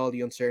 especially with all the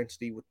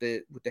uncertainty with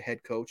the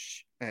head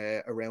coach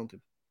around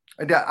him?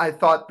 I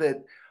thought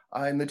that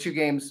in the 2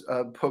 games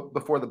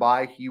before the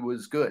bye, he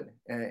was good.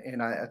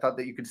 And I thought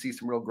that you could see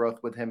some real growth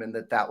with him and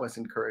that was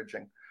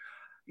encouraging.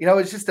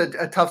 It's just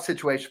a tough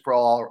situation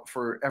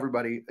for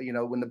everybody.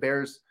 When the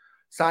Bears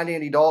signed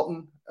Andy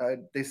Dalton,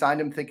 they signed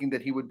him thinking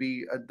that he would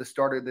be the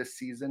starter this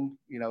season.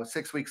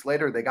 6 weeks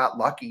later, they got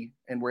lucky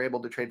and were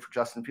able to trade for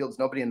Justin Fields.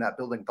 Nobody in that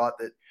building thought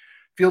that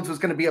Fields was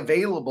going to be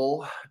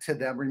available to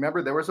them.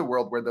 Remember, there was a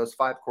world where those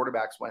 5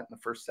 quarterbacks went in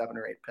the first 7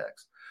 or 8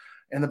 picks,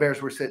 and the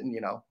Bears were sitting,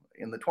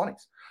 in the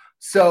 20s.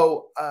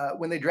 So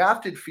when they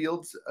drafted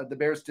Fields, the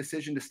Bears'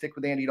 decision to stick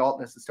with Andy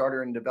Dalton as the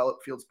starter and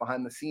develop Fields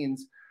behind the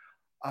scenes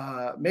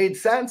made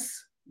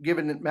sense,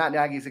 given Matt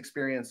Nagy's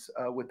experience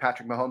with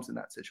Patrick Mahomes in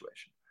that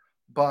situation.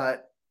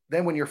 But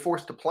then when you're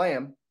forced to play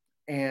him,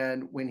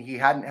 and when he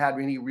hadn't had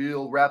any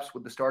real reps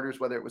with the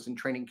starters, whether it was in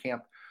training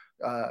camp,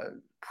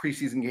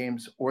 preseason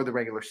games or the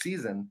regular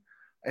season,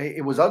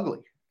 it was ugly.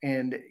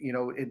 And,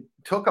 it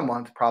took a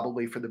month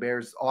probably for the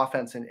Bears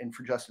offense and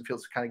for Justin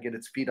Fields to kind of get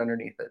its feet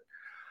underneath it.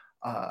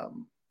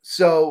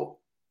 So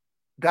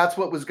that's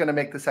what was going to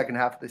make the second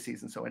half of the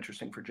season so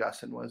interesting for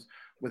Justin, was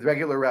with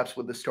regular reps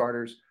with the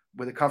starters,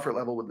 with a comfort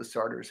level with the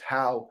starters,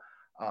 how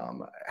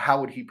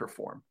would he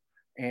perform?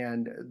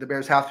 And the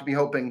Bears have to be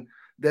hoping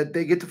that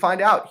they get to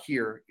find out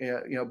here.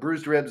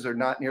 Bruised ribs are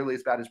not nearly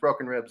as bad as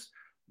broken ribs,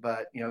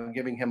 but,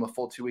 giving him a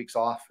full 2 weeks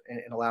off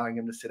and allowing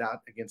him to sit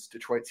out against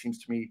Detroit seems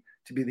to me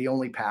to be the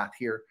only path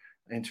here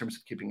in terms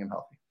of keeping him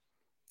healthy.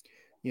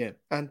 Yeah.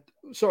 And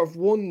sort of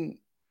one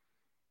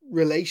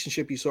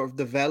relationship he sort of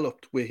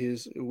developed with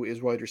his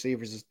wide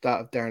receivers is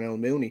that of Darnell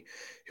Mooney,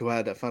 who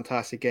had a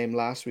fantastic game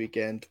last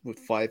weekend with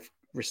five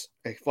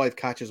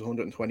catches,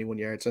 121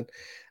 yards. And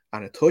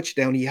and a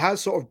touchdown. He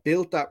has sort of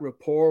built that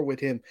rapport with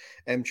him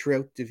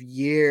throughout the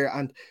year,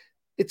 and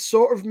it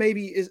sort of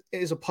maybe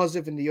is a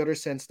positive in the other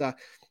sense that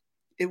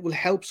it will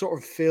help sort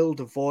of fill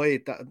the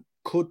void that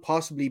could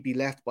possibly be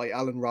left by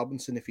Allen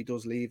Robinson if he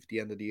does leave at the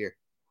end of the year.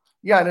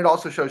 Yeah, and it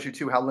also shows you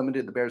too how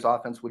limited the Bears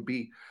offense would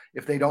be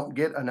if they don't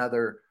get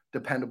another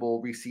dependable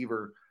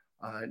receiver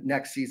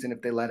next season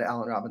if they let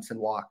Allen Robinson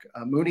walk.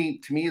 Mooney,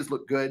 to me, has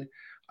looked good.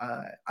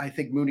 I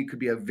think Mooney could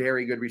be a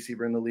very good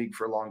receiver in the league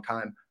for a long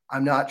time.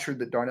 I'm not sure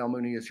that Darnell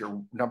Mooney is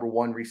your number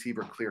one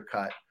receiver clear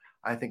cut.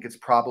 I think it's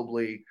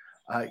probably,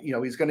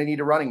 he's going to need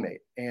a running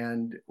mate.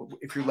 And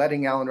if you're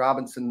letting Allen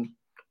Robinson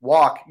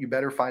walk, you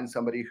better find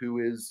somebody who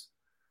is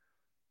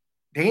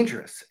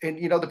dangerous. And,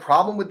 the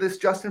problem with this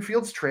Justin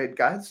Fields trade,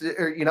 guys,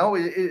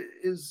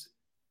 is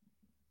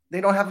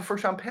they don't have a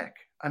first round pick.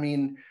 I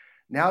mean,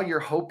 now you're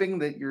hoping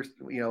that your,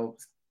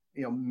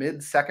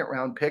 mid second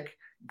round pick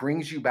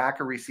brings you back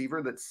a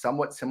receiver that's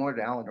somewhat similar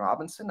to Allen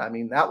Robinson. I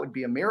mean, that would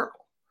be a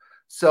miracle.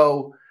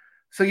 So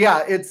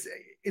yeah, it's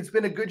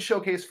been a good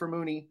showcase for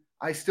Mooney.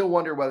 I still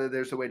wonder whether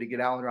there's a way to get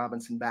Allen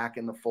Robinson back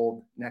in the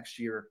fold next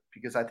year,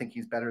 because I think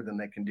he's better than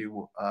they can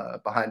do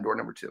behind door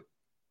number 2.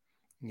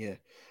 Yeah,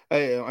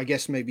 I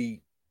guess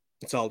maybe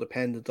it's all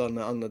dependent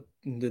on the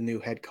new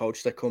head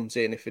coach that comes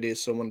in. If it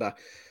is someone that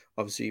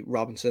obviously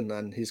Robinson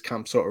and his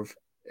camp sort of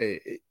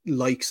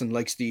likes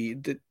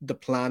the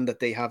plan that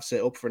they have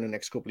set up for the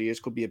next couple of years,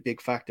 could be a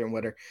big factor in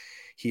whether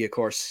he, of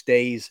course,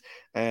 stays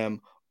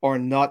or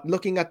not.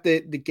 Looking at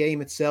the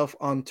game itself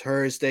on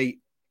Thursday,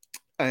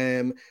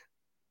 Khalil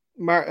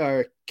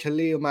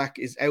Mack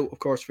is out, of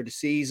course, for the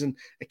season.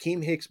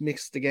 Akeem Hicks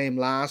missed the game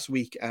last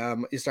week.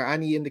 Is there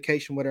any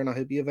indication whether or not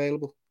he'll be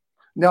available?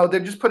 No, they're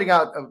just putting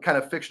out kind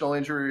of fictional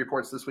injury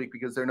reports this week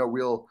because there are no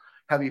real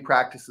heavy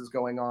practices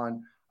going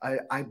on.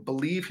 I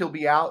believe he'll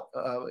be out.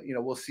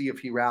 We'll see if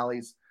he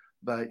rallies.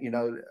 But,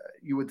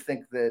 you would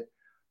think that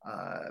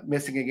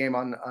missing a game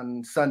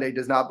on Sunday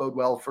does not bode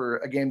well for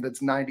a game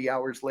that's 90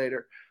 hours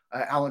later.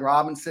 Allen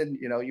Robinson,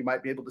 you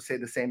might be able to say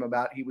the same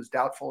about. He was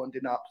doubtful and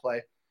did not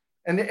play.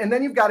 And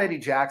then you've got Eddie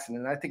Jackson.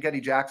 And I think Eddie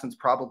Jackson's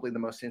probably the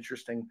most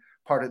interesting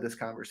part of this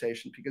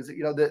conversation because,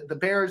 the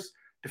Bears'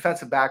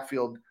 defensive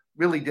backfield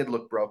really did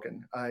look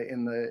broken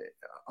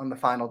on the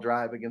final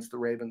drive against the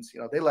Ravens.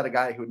 They let a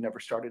guy who had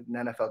never started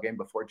an NFL game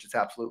before just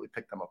absolutely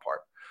pick them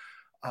apart.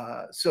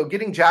 So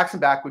getting Jackson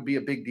back would be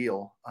a big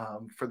deal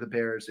for the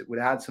Bears. It would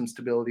add some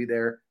stability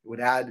there. It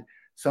would add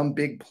some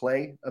big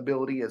play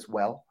ability as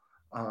well.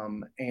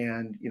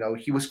 And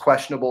he was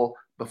questionable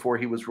before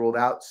he was ruled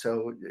out.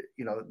 So,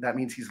 that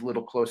means he's a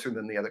little closer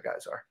than the other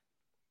guys are.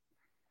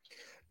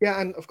 Yeah,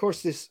 and of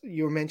course,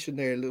 you mentioned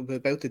there a little bit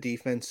about the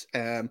defense.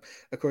 Of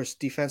course,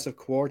 defensive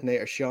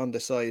coordinator Sean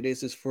Desai, it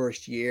is his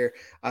first year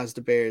as the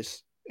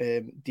Bears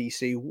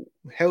DC.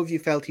 How have you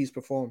felt he's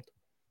performed?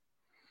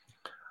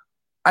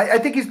 I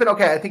think he's been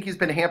okay. I think he's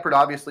been hampered,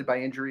 obviously,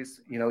 by injuries.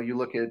 You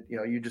look at,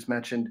 you just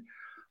mentioned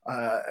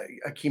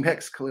Akeem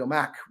Hicks, Khalil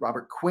Mack,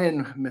 Robert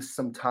Quinn missed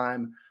some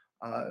time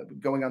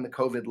going on the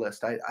COVID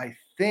list. I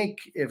think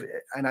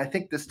I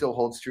think this still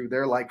holds true.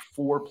 There are like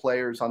 4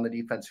 players on the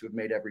defense who have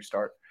made every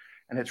start.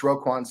 And it's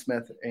Roquan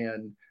Smith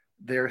and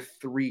their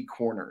 3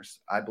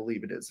 corners, I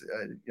believe it is.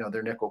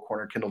 Their nickel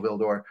corner, Kendall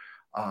Vildor,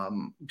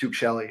 Duke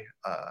Shelley,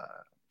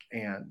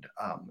 and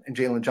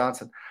Jalen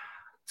Johnson.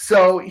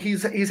 So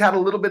he's had a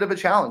little bit of a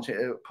challenge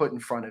put in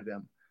front of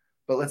him.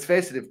 But let's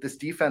face it, if this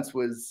defense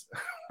was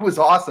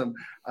awesome,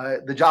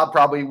 the job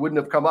probably wouldn't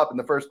have come up in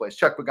the first place.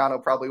 Chuck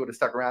Pagano probably would have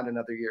stuck around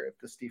another year if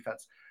this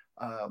defense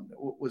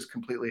was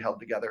completely held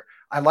together.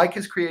 I like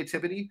his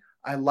creativity.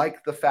 I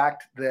like the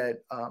fact that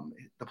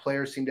the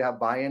players seem to have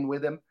buy-in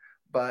with him,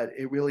 but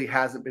it really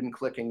hasn't been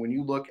clicking. When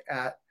you look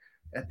at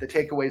the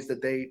takeaways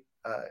that they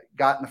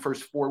got in the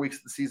first 4 weeks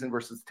of the season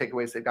versus the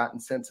takeaways they've gotten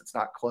since, it's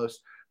not close.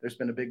 There's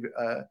been a big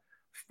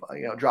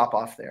drop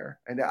off there.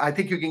 And I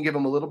think you can give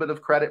him a little bit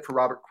of credit for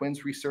Robert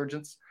Quinn's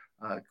resurgence.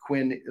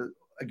 Quinn,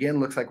 again,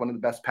 looks like one of the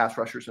best pass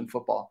rushers in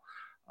football.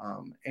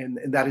 And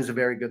that is a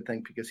very good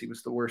thing because he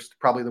was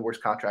probably the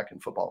worst contract in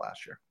football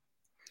last year.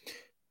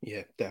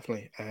 Yeah,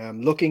 definitely.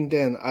 Looking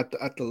then at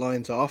the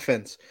Lions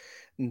offense,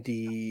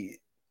 the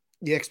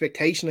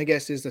expectation, I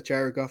guess, is that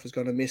Jared Goff is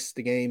going to miss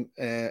the game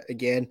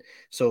again.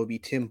 So it'll be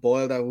Tim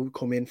Boyle that will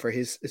come in for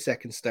his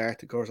second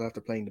start, of course,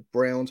 after playing the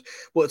Browns.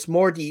 But it's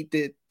more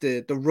the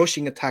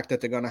rushing attack that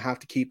they're going to have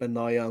to keep an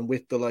eye on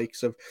with the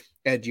likes of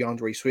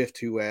DeAndre Swift,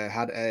 who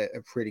had a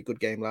pretty good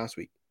game last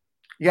week.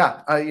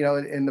 Yeah,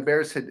 and the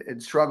Bears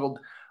had struggled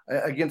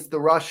against the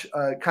rush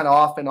kind of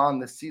off and on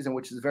this season,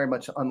 which is very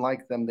much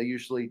unlike them. They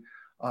usually,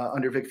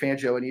 under Vic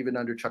Fangio and even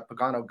under Chuck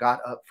Pagano,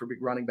 got up for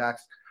big running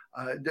backs.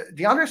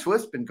 DeAndre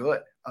Swift's been good,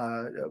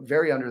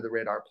 very under the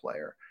radar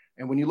player.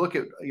 And when you look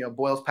at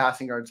Boyle's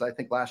passing yards, I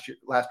think last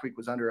week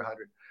was under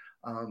 100.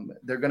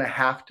 They're going to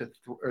have to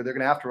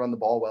run the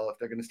ball well if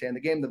they're going to stay in the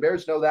game. The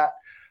Bears know that.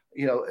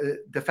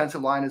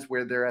 Defensive line is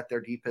where they're at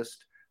their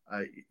deepest.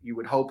 You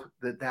would hope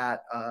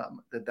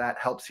that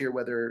helps here,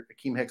 whether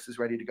Akeem Hicks is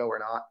ready to go or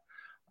not.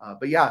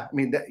 But yeah, I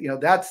mean,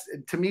 that's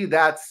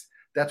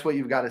that's what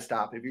you've got to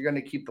stop. If you're going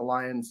to keep the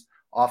Lions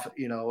off, if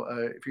you're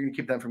going to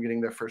keep them from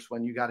getting their first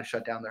win, you got to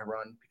shut down their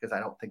run, because I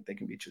don't think they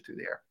can beat you through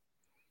the air.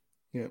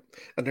 Yeah,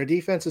 and their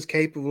defense is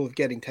capable of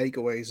getting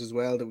takeaways as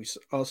well.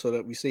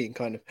 That we see in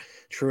kind of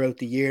throughout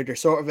the year. They're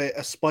sort of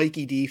a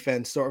spiky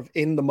defense, sort of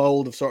in the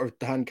mold of sort of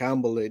Dan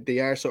Campbell. They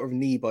are sort of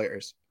knee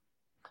biters.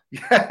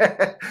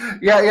 Yeah,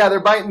 they're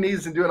biting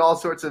knees and doing all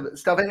sorts of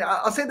stuff. And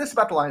I'll say this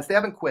about the Lions: they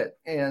haven't quit,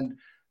 and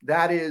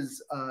that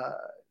is,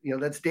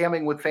 that's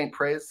damning with faint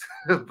praise.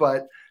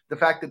 But the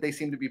fact that they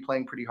seem to be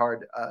playing pretty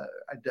hard,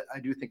 I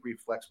do think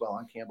reflects well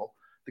on Campbell.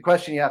 The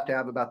question you have to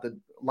have about the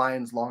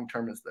Lions long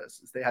term is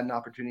this: they had an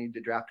opportunity to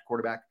draft a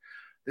quarterback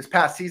this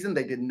past season.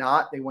 They did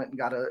not. They went and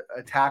got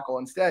a tackle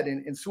instead,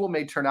 and Sewell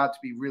may turn out to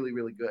be really,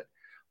 really good.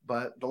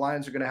 But the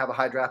Lions are going to have a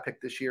high draft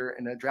pick this year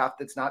in a draft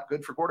that's not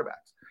good for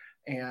quarterbacks.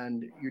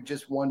 And you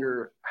just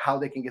wonder how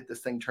they can get this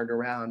thing turned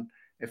around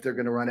if they're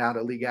going to run out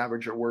a league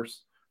average or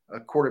worse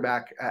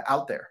quarterback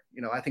out there.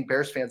 I think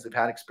Bears fans have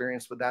had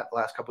experience with that the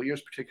last couple of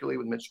years, particularly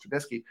with Mitch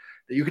Trubisky,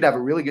 that you could have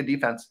a really good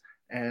defense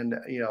and,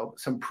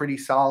 some pretty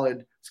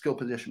solid skill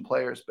position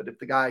players. But if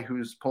the guy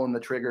who's pulling the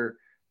trigger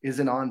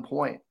isn't on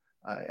point,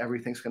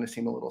 everything's going to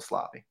seem a little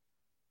sloppy.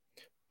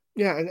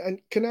 Yeah. And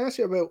can I ask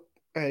you about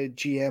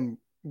GM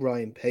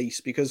Ryan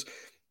Pace? Because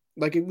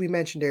like we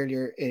mentioned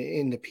earlier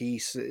in the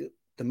piece,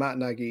 the Matt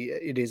Nagy,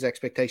 it is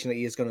expectation that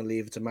he is going to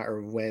leave. It's a matter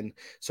of when,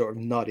 sort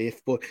of not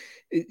if. But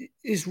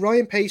is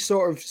Ryan Pace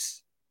sort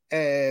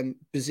of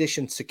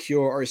position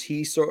secure, or is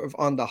he sort of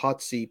on the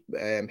hot seat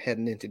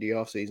heading into the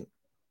offseason?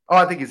 Oh,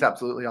 I think he's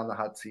absolutely on the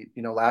hot seat.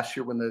 Last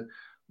year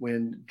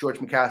when George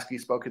McCaskey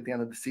spoke at the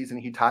end of the season,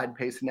 he tied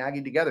Pace and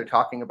Nagy together,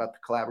 talking about the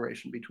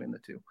collaboration between the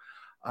two.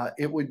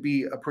 It would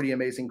be a pretty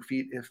amazing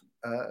feat if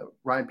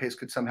Ryan Pace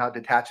could somehow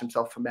detach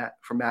himself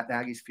from Matt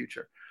Nagy's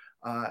future.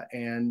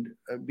 And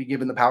be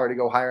given the power to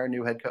go hire a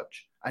new head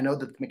coach. I know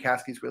that the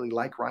McCaskies really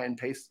like Ryan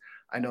Pace.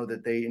 I know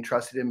that they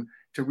entrusted him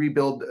to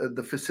rebuild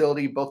the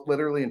facility, both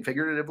literally and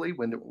figuratively.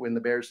 When the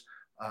Bears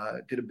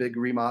did a big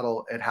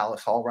remodel at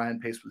Hallis Hall, Ryan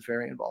Pace was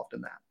very involved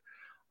in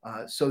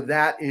that. So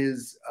that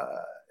is,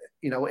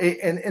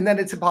 and then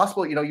it's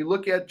impossible. You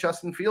look at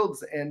Justin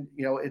Fields, and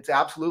it's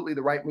absolutely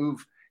the right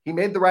move. He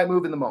made the right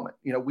move in the moment.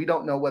 We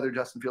don't know whether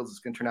Justin Fields is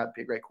going to turn out to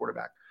be a great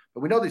quarterback,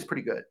 but we know that he's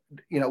pretty good.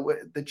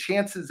 The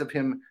chances of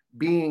him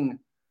being,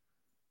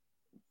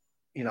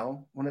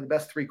 one of the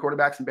best three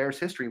quarterbacks in Bears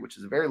history, which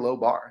is a very low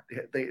bar,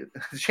 the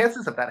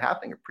chances of that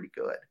happening are pretty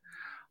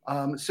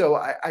good. So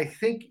I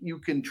think you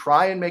can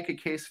try and make a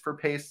case for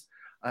Pace,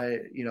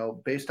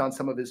 based on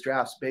some of his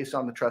drafts, based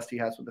on the trust he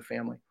has with the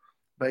family.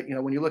 But,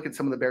 when you look at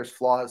some of the Bears'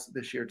 flaws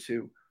this year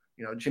too,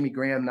 Jimmy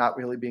Graham not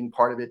really being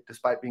part of it,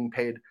 despite being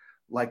paid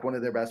like one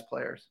of their best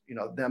players,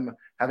 them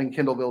having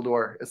Kindle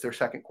Vildor as their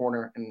second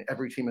corner and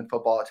every team in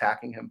football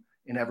attacking him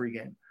in every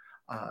game.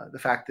 The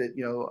fact that,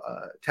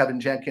 Tevin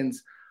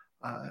Jenkins,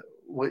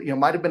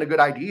 might have been a good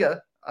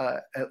idea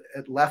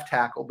at left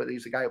tackle, but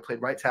he's a guy who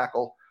played right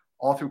tackle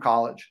all through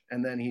college.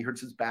 And then he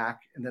hurts his back,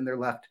 and then they're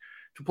left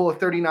to pull a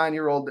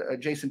 39-year-old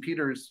Jason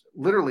Peters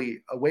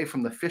literally away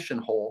from the fishing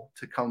hole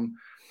to come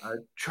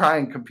try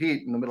and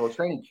compete in the middle of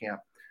training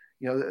camp.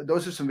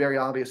 Those are some very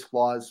obvious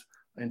flaws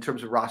in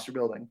terms of roster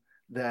building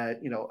that,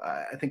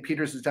 I think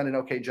Peters has done an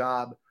okay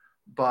job,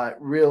 but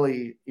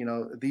really,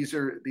 these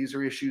are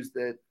issues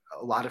that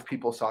a lot of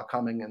people saw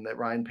coming, and that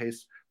Ryan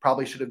Pace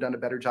probably should have done a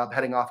better job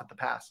heading off at the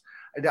pass.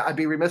 I'd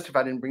be remiss if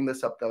I didn't bring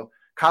this up, though.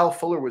 Kyle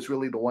Fuller was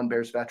really the one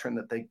Bears veteran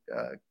that they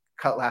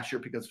cut last year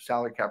because of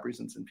salary cap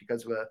reasons and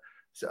because of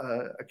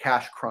a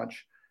cash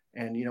crunch.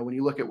 And, when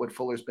you look at what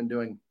Fuller's been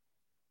doing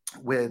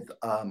with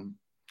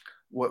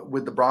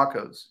the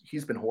Broncos,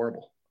 he's been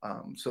horrible.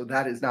 So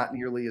that is not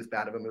nearly as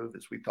bad of a move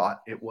as we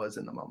thought it was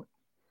in the moment.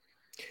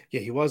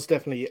 Yeah, he was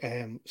definitely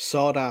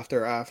sought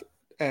after,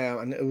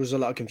 and there was a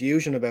lot of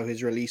confusion about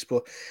his release.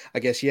 But I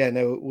guess,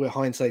 now with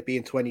hindsight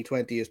being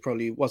 2020, it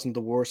probably wasn't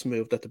the worst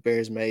move that the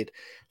Bears made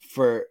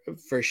for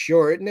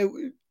sure. Now,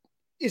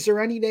 is there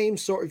any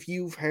names sort of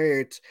you've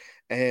heard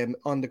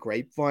on the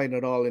grapevine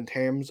at all in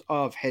terms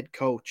of head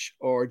coach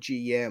or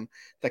GM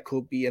that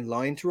could be in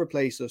line to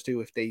replace those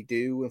two if they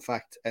do, in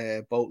fact,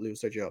 both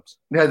lose their jobs?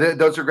 Yeah,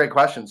 those are great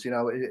questions.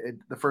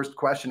 The first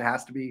question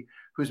has to be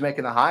who's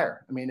making the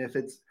hire. I mean, if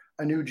it's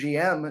a new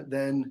GM,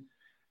 then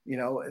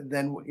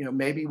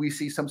maybe we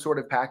see some sort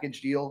of package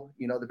deal.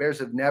 The Bears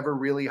have never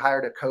really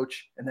hired a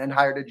coach and then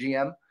hired a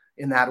GM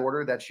in that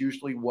order. That's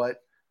usually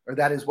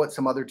that is what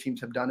some other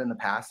teams have done in the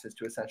past, is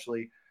to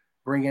essentially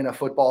bring in a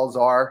football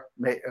czar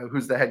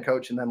who's the head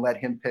coach and then let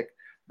him pick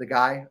the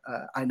guy.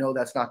 I know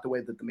that's not the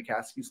way that the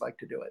McCaskies like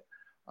to do it.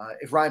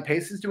 If Ryan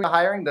Pace is doing the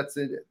hiring, that's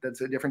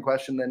a different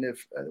question than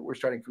if we're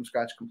starting from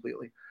scratch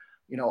completely.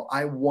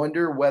 I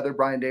wonder whether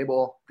Brian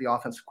Daboll, the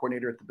offensive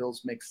coordinator at the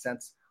Bills, makes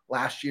sense.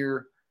 Last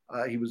year,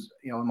 he was,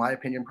 in my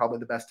opinion, probably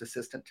the best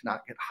assistant to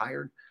not get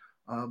hired.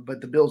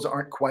 But the Bills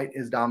aren't quite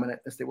as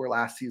dominant as they were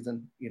last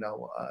season.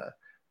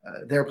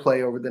 Their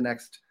play over the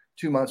next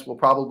 2 months will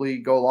probably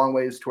go a long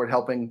ways toward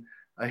helping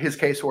his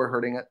case or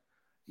hurting it.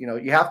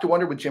 You have to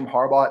wonder with Jim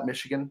Harbaugh at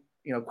Michigan,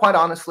 quite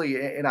honestly,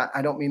 and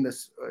I don't mean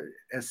this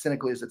as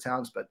cynically as it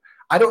sounds, but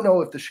I don't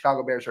know if the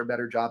Chicago Bears are a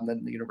better job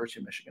than the University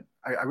of Michigan.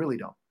 I really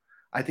don't.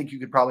 I think you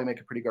could probably make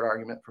a pretty good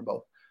argument for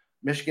both.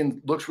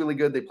 Michigan looks really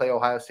good. They play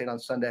Ohio State on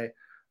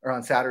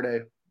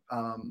Saturday.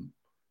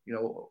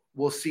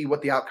 We'll see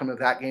what the outcome of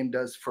that game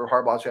does for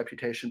Harbaugh's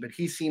reputation, but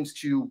he seems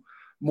to,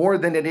 more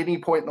than at any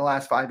point in the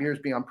last 5 years,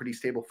 be on pretty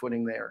stable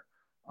footing there.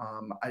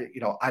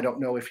 I don't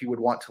know if he would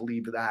want to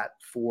leave that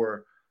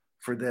for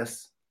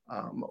this,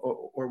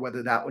 or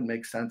whether that would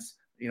make sense.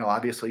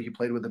 Obviously he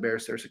played with the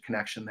Bears. There's a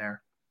connection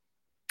there.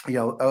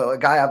 A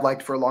guy I've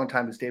liked for a long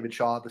time is David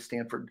Shaw, the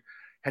Stanford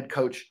head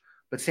coach,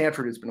 but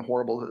Stanford has been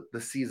horrible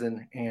this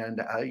season,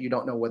 and you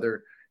don't know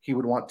whether he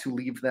would want to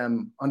leave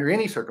them under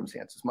any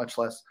circumstances, much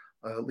less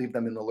leave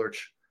them in the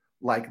lurch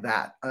like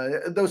that.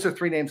 Those are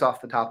three names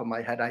off the top of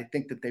my head. I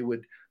think that they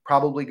would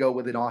probably go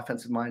with an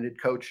offensive-minded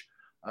coach,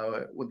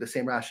 with the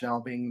same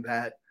rationale being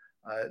that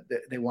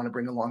they want to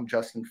bring along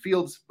Justin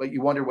Fields, but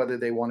you wonder whether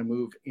they want to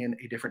move in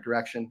a different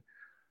direction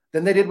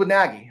than they did with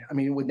Nagy. I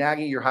mean, with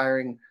Nagy, you're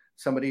hiring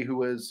somebody who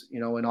was,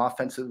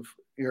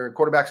 you're a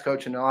quarterback's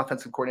coach and an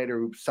offensive coordinator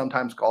who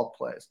sometimes called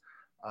plays.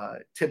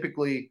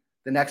 Typically,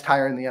 the next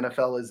hire in the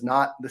NFL is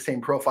not the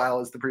same profile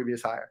as the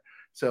previous hire.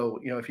 So,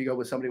 if you go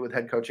with somebody with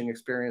head coaching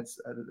experience,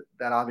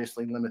 that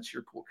obviously limits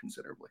your pool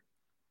considerably.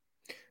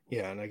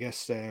 Yeah, and I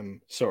guess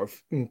sort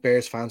of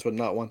Bears fans would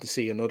not want to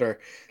see another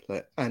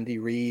Andy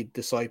Reid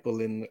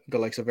disciple in the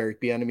likes of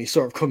Eric Bieniemy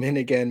sort of come in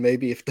again.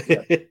 Maybe if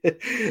they,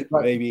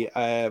 maybe.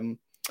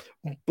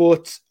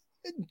 But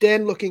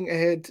then looking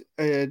ahead,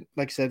 like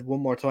I said, one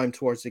more time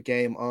towards the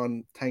game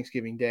on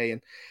Thanksgiving Day,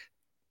 and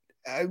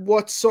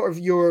what's sort of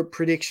your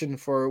prediction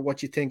for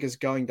what you think is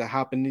going to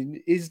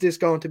happen? Is this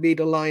going to be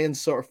the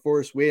Lions' sort of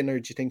first win, or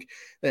do you think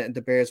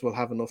the Bears will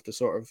have enough to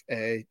sort of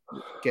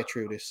get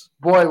through this?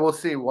 Boy, we'll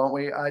see, won't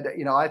we?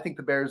 I think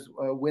the Bears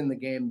win the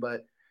game,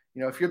 but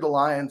if you're the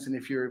Lions and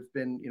if you've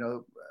been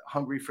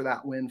hungry for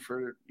that win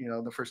for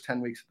the first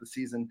 10 weeks of the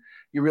season,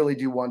 you really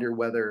do wonder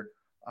whether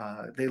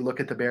they look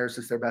at the Bears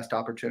as their best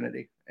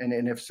opportunity,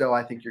 and if so,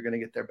 I think you're going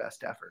to get their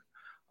best effort.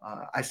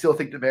 I still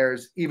think the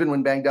Bears, even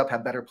when banged up,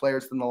 have better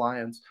players than the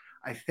Lions.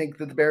 I think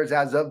that the Bears,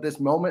 as of this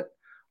moment,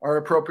 are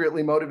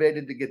appropriately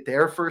motivated to get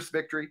their first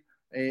victory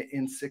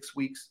in 6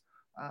 weeks.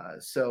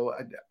 So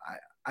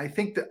I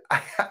think that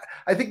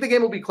I think the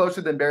game will be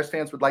closer than Bears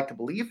fans would like to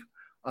believe,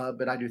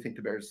 but I do think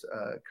the Bears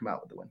come out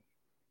with the win.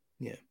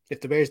 Yeah,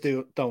 if the Bears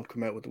don't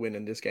come out with the win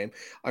in this game,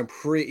 I'm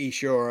pretty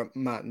sure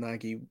Matt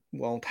Nagy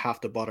won't have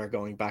to bother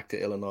going back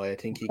to Illinois. I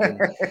think he can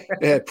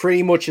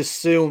pretty much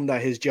assume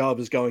that his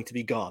job is going to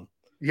be gone.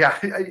 Yeah,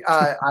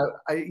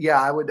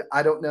 I would.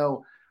 I don't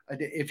know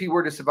if he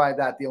were to survive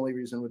that. The only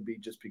reason would be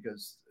just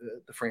because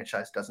the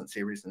franchise doesn't see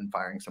a reason in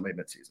firing somebody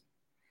midseason.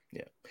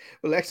 Yeah,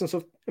 well, excellent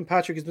stuff. And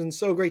Patrick, it's been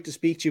so great to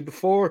speak to you.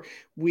 Before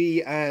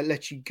we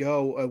let you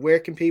go, where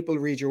can people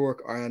read your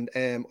work and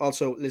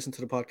also listen to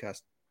the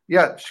podcast?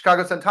 Yeah,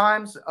 Chicago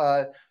Sun-Times.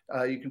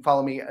 You can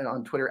follow me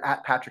on Twitter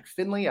at Patrick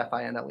Finley,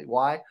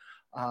 Finley.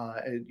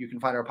 You can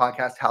find our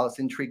podcast, Hallis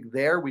Intrigue,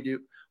 there.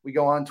 We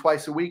go on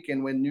twice a week,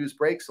 and when news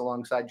breaks,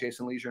 alongside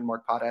Jason Leisure and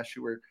Mark Potash,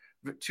 who are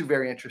two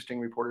very interesting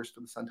reporters for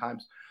the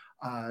Sun-Times.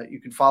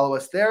 You can follow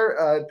us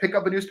there. Pick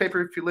up a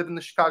newspaper if you live in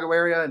the Chicago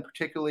area, and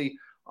particularly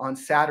on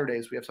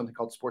Saturdays, we have something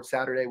called Sports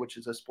Saturday, which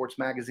is a sports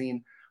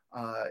magazine.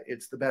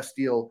 It's the best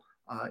deal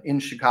in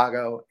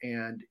Chicago,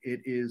 and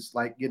it is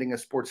like getting a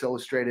Sports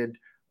Illustrated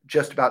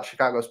just about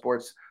Chicago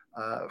sports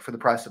for the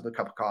price of a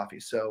cup of coffee.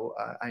 So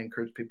I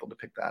encourage people to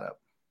pick that up.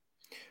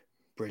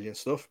 Brilliant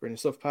stuff,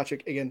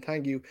 Patrick. Again,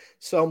 thank you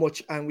so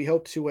much, and we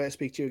hope to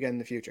speak to you again in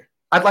the future.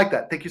 I'd like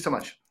that. Thank you so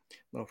much.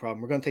 No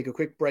problem. We're going to take a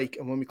quick break,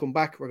 and when we come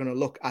back, we're going to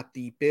look at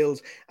the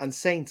Bills and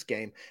Saints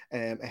game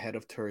ahead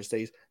of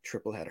Thursday's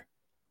triple header.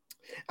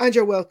 And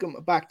you're welcome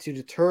back to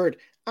the third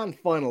and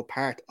final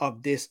part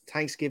of this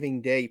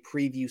Thanksgiving Day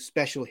preview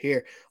special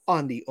here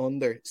on the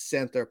Under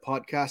Center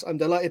podcast. I'm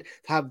delighted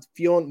to have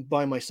Fionn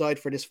by my side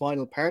for this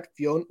final part.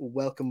 Fionn,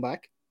 welcome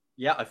back.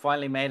 Yeah, I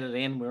finally made it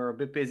in. We were a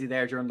bit busy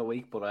there during the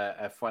week, but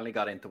I finally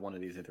got into one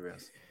of these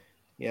interviews.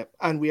 Yep,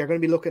 and we are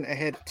going to be looking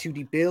ahead to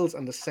the Bills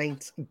and the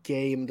Saints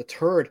game, the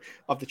third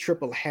of the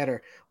triple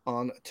header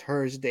on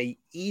Thursday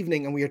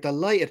evening. And we are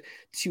delighted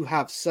to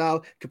have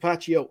Sal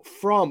Capaccio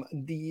from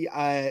the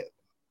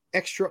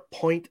Extra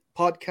Point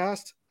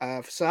podcast.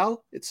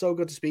 Sal, it's so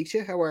good to speak to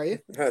you. How are you?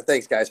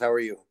 Thanks, guys. How are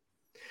you?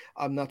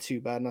 I'm not too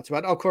bad.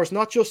 Of course,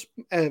 not just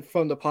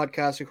from the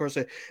podcast, of course,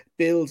 a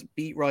Bills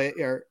beat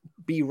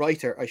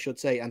writer, I should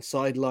say, and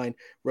sideline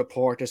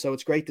reporter. So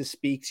it's great to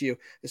speak to you,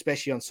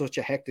 especially on such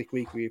a hectic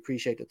week. We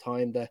appreciate the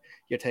time that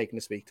you're taking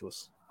to speak to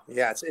us.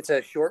 Yeah, it's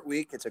a short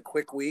week. It's a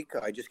quick week.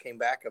 I just came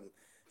back. I'm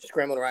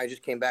scrambling around. I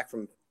just came back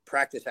from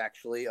practice,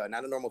 actually.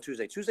 Not a normal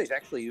Tuesday. Tuesday's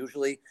actually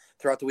usually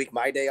throughout the week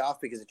my day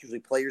off because it's usually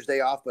players' day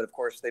off. But, of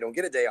course, they don't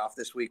get a day off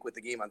this week with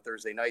the game on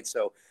Thursday night.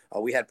 So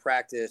we had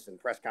practice and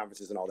press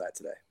conferences and all that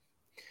today.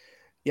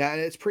 Yeah,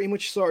 and it's pretty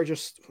much sort of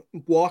just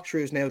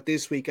walkthroughs now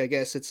this week, I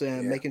guess. It's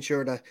making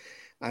sure that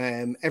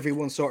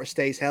everyone sort of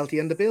stays healthy.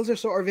 And the Bills are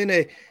sort of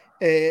in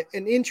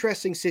an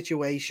interesting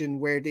situation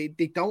where they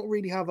don't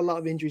really have a lot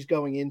of injuries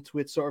going into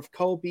it. Sort of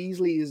Cole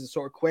Beasley is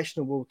sort of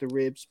questionable with the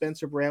ribs.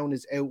 Spencer Brown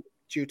is out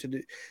due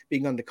to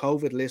being on the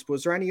COVID list.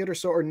 Was there any other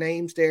sort of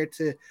names there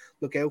to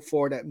look out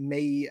for that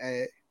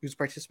may whose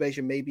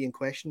participation may be in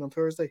question on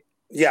Thursday?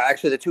 Yeah,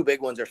 actually, the two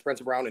big ones are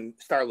Spencer Brown and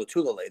Star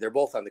Lotulelei. They're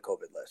both on the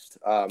COVID list.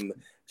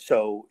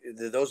 So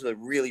those are the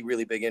really,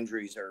 really big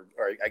injuries, or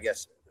I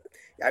guess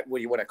what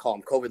do you want to call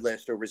them, COVID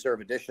list or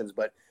reserve additions.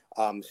 But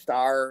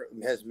Star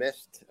has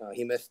missed.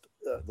 He missed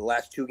the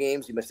last two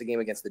games. He missed a game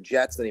against the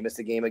Jets, then he missed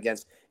a game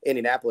against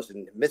Indianapolis.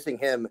 And missing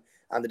him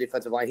on the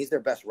defensive line, he's their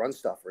best run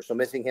stuffer. So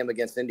missing him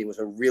against Indy was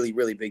a really,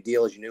 really big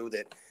deal. As you knew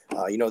that,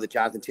 that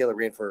Jonathan Taylor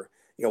ran for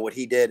what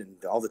he did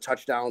and all the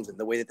touchdowns and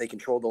the way that they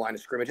controlled the line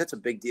of scrimmage. That's a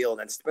big deal. And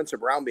then Spencer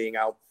Brown being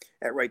out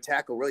at right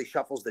tackle really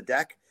shuffles the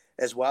deck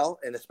as well.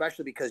 And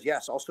especially because,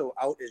 yes, also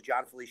out is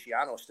John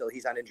Feliciano still.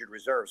 He's on injured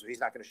reserve, so he's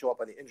not going to show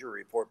up on the injury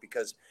report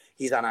because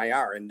he's on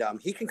IR. And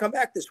he can come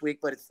back this week,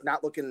 but it's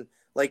not looking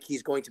like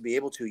he's going to be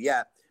able to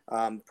yet.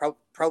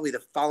 Probably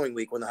the following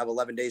week when they'll have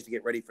 11 days to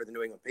get ready for the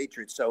New England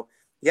Patriots. So,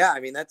 yeah, I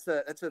mean,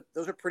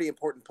 those are pretty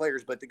important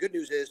players. But the good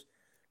news is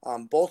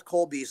both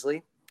Cole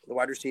Beasley, the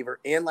wide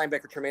receiver, and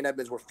linebacker Tremaine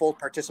Edmonds were full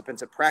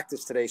participants at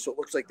practice today, so it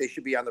looks like they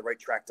should be on the right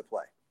track to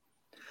play.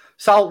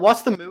 So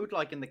what's the mood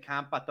like in the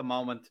camp at the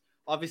moment?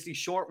 Obviously,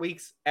 short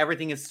weeks,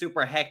 everything is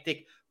super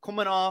hectic.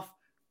 Coming off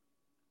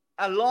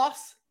a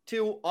loss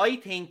to, I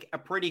think, a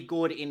pretty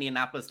good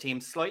Indianapolis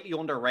team, slightly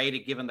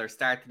underrated given their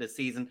start to the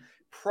season.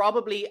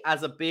 Probably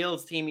as a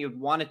Bills team, you'd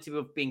want it to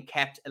have been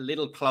kept a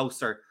little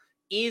closer.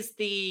 Is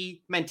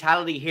the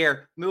mentality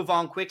here, move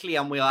on quickly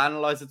and we'll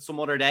analyze it some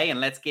other day and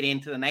let's get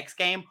into the next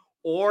game?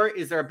 Or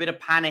is there a bit of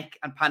panic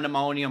and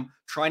pandemonium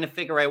trying to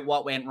figure out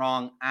what went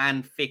wrong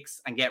and fix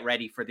and get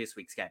ready for this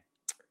week's game?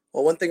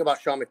 Well, one thing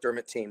about Sean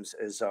McDermott teams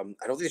is I don't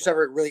think there's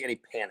ever really any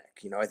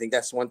panic. I think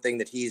that's one thing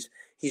that he's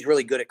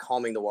really good at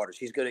calming the waters.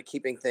 He's good at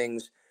keeping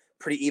things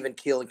pretty even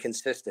keel and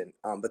consistent.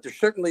 But there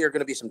certainly are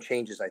going to be some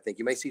changes, I think.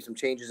 You may see some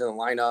changes in the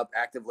lineup,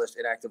 active list,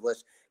 inactive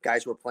list,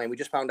 guys who are playing. We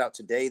just found out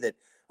today that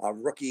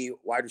rookie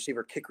wide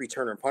receiver, kick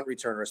returner, and punt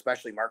returner,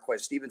 especially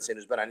Marquez Stevenson,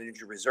 who's been on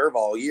injured reserve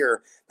all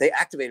year, they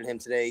activated him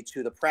today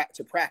to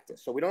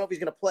practice. So we don't know if he's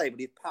going to play, but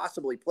he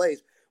possibly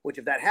plays, which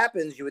if that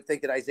happens, you would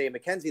think that Isaiah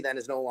McKenzie then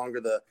is no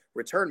longer the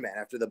return man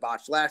after the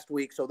botch last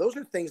week. So those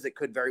are things that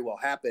could very well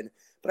happen.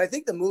 But I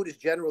think the mood is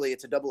generally,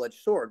 it's a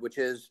double-edged sword, which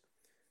is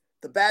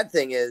the bad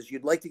thing is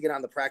you'd like to get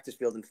on the practice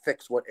field and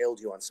fix what ailed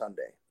you on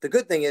Sunday. The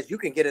good thing is you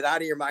can get it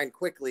out of your mind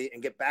quickly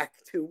and get back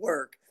to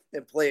work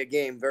and play a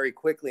game very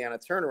quickly on a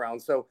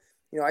turnaround. So,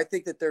 I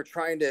think that they're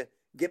trying to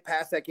get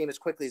past that game as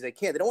quickly as they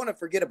can. They don't want to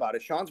forget about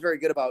it. Sean's very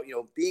good about,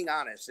 being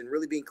honest and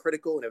really being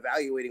critical and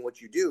evaluating what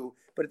you do.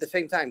 But at the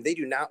same time, they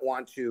do not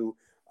want to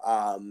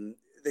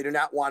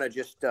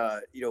just,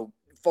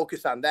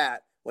 focus on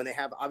that when they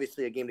have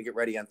obviously a game to get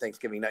ready on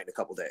Thanksgiving night in a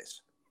couple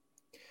days.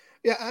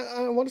 Yeah,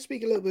 I want to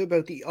speak a little bit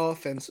about the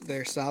offense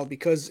there, Sal,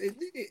 because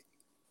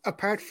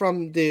apart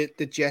from the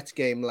Jets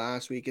game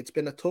last week, it's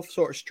been a tough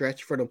sort of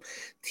stretch for them.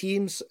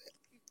 Teams,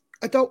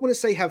 I don't want to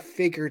say have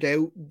figured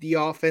out the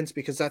offense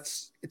because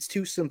it's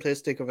too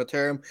simplistic of a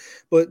term,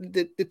 but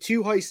the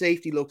too high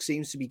safety look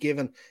seems to be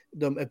giving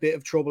them a bit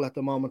of trouble at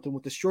the moment. And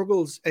with the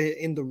struggles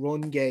in the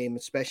run game,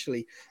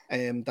 especially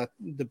that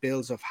the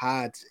Bills have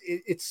had,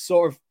 it's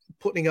sort of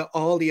putting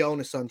all the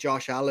onus on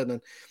Josh Allen.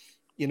 And,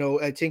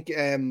 I think,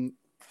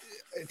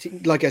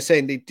 like I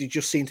said, they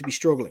just seem to be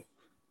struggling.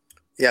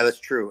 Yeah, that's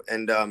true.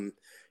 And,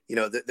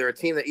 they're a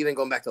team that even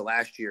going back to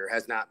last year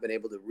has not been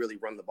able to really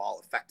run the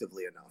ball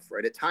effectively enough,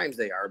 right? At times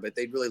they are, but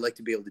they'd really like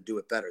to be able to do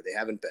it better. They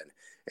haven't been.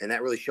 And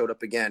that really showed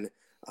up again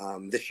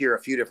this year a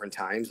few different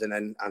times and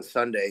then on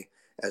Sunday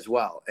as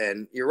well.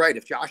 And you're right.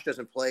 If Josh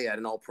doesn't play at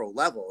an all-pro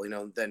level,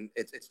 then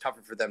it's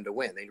tougher for them to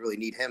win. They really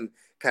need him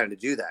kind of to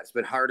do that. It's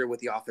been harder with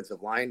the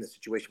offensive line, the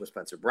situation with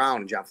Spencer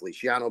Brown and John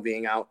Feliciano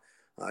being out.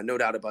 No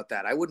doubt about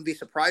that. I wouldn't be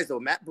surprised, though.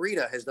 Matt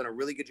Breida has done a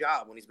really good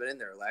job when he's been in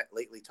there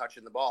lately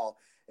touching the ball.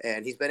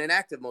 And he's been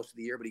inactive most of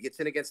the year, but he gets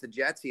in against the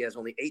Jets. He has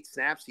only 8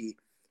 snaps. He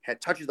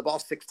touches the ball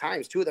 6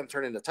 times. 2 of them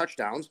turn into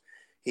touchdowns.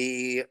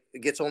 He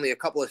gets only a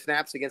couple of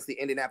snaps against the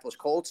Indianapolis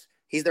Colts.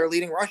 He's their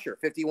leading rusher,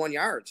 51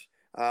 yards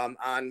on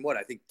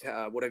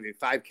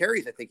 5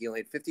 carries. I think he only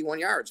had 51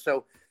 yards.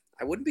 So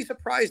I wouldn't be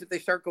surprised if they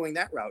start going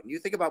that route. And you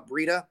think about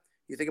Breida,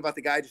 you think about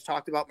the guy I just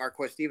talked about,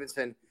 Marquez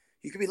Stevenson,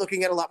 you could be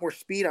looking at a lot more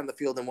speed on the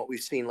field than what we've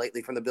seen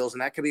lately from the Bills,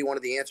 and that could be one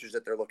of the answers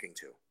that they're looking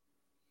to.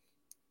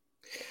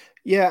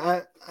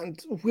 Yeah, and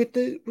with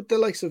the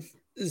likes of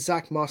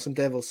Zach Moss and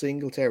Devil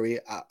Singletary,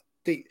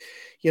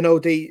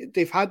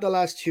 they've had the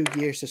last 2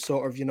 years to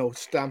sort of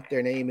stamp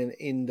their name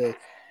in the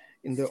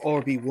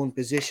RB1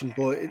 position,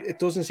 but it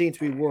doesn't seem to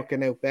be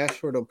working out best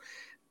for them.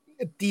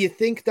 Do you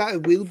think that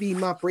it will be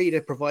Matt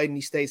Breida, providing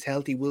he stays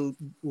healthy, will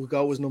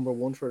go as number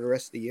 1 for the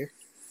rest of the year?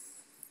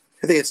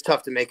 I think it's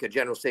tough to make a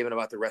general statement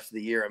about the rest of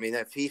the year. I mean,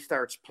 if he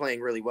starts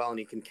playing really well and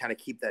he can kind of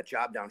keep that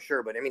job down,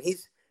 sure. But I mean,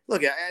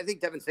 I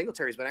think Devin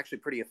Singletary has been actually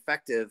pretty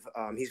effective.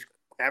 He's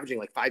averaging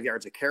like 5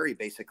 yards a carry,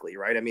 basically,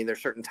 right? I mean,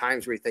 there's certain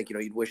times where you think,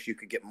 you'd wish you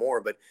could get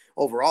more, but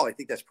overall, I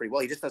think that's pretty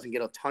well. He just doesn't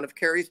get a ton of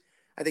carries.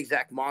 I think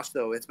Zach Moss,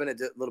 though, it's been a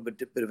little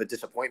bit of a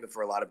disappointment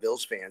for a lot of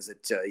Bills fans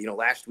that,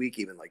 last week,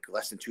 even like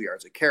less than 2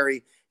 yards a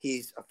carry.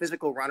 He's a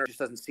physical runner. It just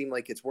doesn't seem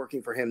like it's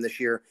working for him this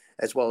year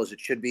as well as it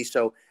should be.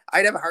 So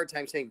I'd have a hard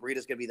time saying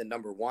Breida's going to be the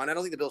number one. I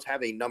don't think the Bills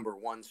have a number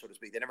one, so to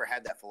speak. They never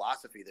had that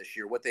philosophy this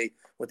year. What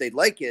they'd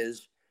like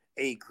is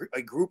a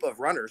group of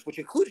runners, which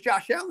includes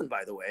Josh Allen,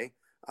 by the way,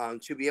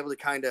 to be able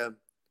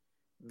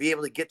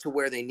to get to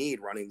where they need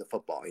running the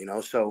football,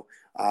 So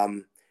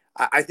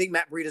I think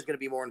Matt Breida is going to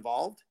be more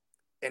involved,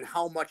 and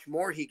how much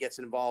more he gets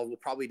involved will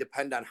probably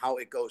depend on how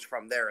it goes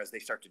from there as they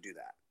start to do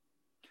that.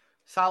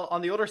 Sal,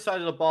 on the other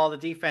side of the ball, the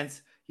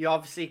defense, he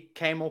obviously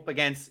came up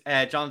against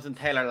Jonathan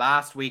Taylor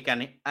last week,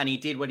 and he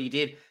did what he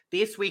did.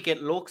 This week,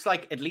 it looks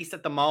like, at least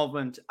at the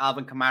moment,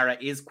 Alvin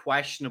Kamara is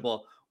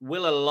questionable.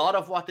 Will a lot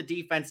of what the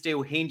defense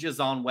do hinges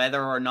on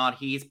whether or not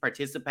he's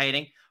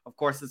participating? Of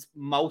course, it's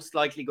most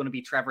likely going to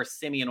be Trevor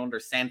Siemian under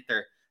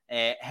center.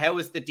 How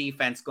is the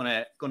defense going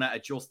to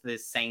adjust to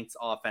this Saints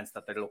offense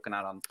that they're looking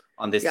at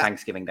on this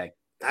Thanksgiving Day?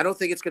 I don't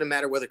think it's going to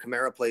matter whether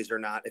Kamara plays or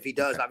not. If he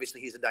does,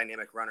 obviously he's a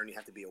dynamic runner and you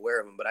have to be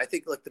aware of him. But I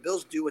think, the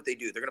Bills do what they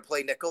do. They're going to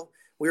play nickel.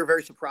 We were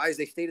very surprised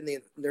they stayed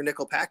in their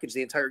nickel package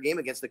the entire game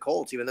against the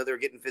Colts, even though they were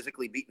getting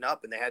physically beaten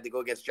up and they had to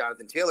go against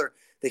Jonathan Taylor.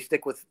 They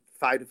stick with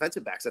 5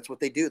 defensive backs. That's what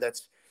they do.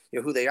 That's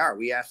who they are.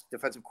 We asked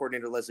defensive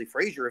coordinator Leslie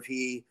Frazier if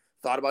he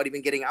thought about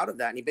even getting out of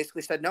that, and he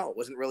basically said no. It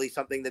wasn't really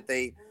something that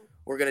they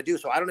were going to do.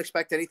 So I don't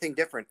expect anything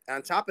different. And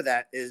on top of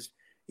that is,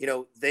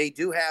 they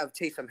do have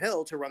Taysom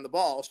Hill to run the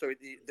ball, so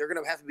they're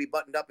going to have to be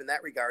buttoned up in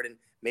that regard, and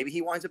maybe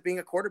he winds up being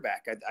a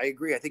quarterback. I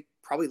agree. I think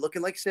probably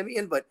looking like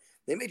Siemian, but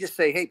they may just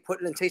say, hey,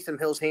 put it in Taysom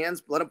Hill's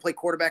hands, let him play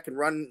quarterback and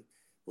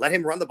let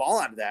him run the ball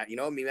out of that.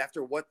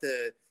 After what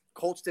the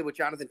Colts did with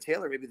Jonathan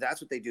Taylor, maybe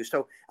that's what they do.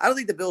 So I don't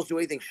think the Bills do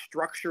anything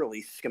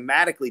structurally,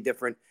 schematically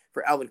different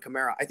for Alvin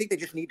Kamara. I think they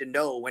just need to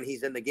know when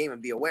he's in the game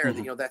and be aware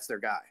that, that's their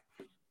guy.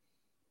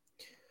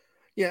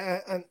 Yeah,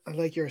 and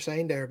like you were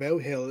saying there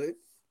about Hill,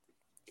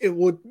 it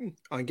would,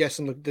 I'm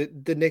guessing,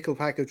 the nickel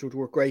package would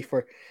work great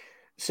for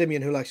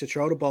Siemian, who likes to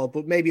throw the ball,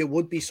 but maybe it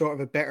would be sort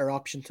of a better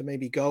option to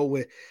maybe go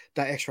with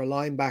that extra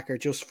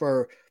linebacker just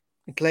for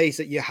plays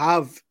that you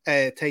have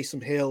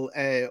Taysom Hill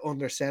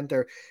under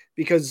center,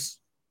 because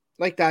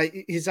like that,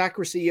 his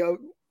accuracy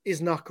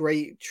is not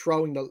great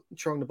throwing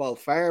the ball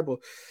far, but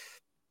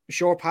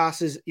short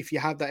passes, if you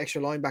have that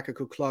extra linebacker,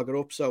 could clog it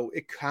up, so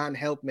it can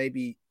help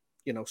maybe,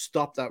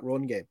 stop that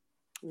run game.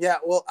 Yeah,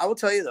 well, I will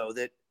tell you, though,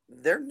 that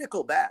their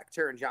nickel back,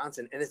 Taron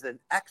Johnson, and is an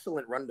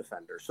excellent run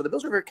defender. So the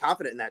Bills are very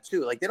confident in that,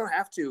 too. They don't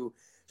have to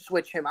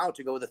switch him out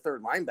to go with a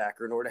third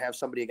linebacker in order to have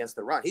somebody against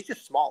the run. He's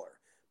just smaller,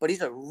 but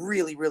he's a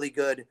really, really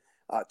good,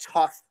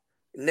 tough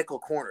nickel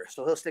corner.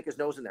 So he'll stick his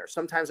nose in there.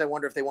 Sometimes I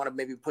wonder if they want to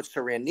maybe put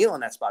Siran Neal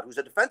in that spot, who's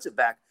a defensive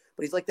back,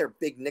 but he's like their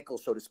big nickel,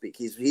 so to speak.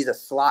 He's a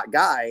slot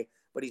guy,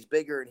 but he's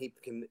bigger and he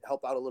can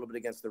help out a little bit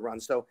against the run.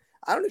 So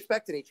I don't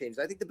expect any changes.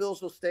 I think the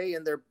Bills will stay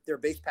in their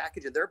base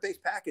package, and their base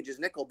package is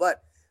nickel.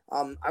 But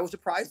I was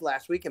surprised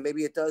last week, and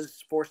maybe it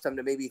does force them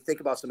to maybe think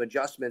about some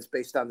adjustments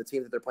based on the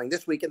team that they're playing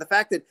this week. And the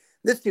fact that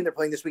this team they're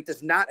playing this week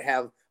does not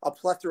have a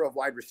plethora of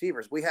wide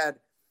receivers. We had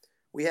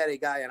a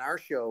guy on our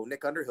show,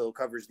 Nick Underhill,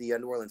 covers the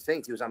New Orleans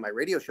Saints. He was on my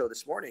radio show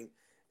this morning,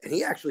 and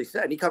he actually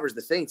said, and he covers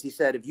the Saints, he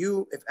said,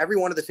 if every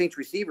one of the Saints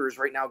receivers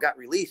right now got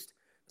released,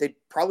 they'd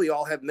probably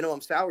all have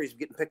minimum salaries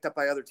getting picked up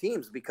by other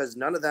teams, because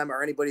none of them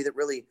are anybody that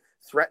really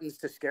threatens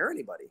to scare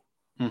anybody.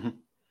 Mm-hmm.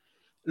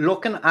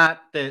 Looking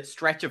at the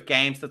stretch of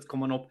games that's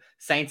coming up,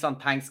 Saints on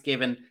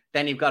Thanksgiving,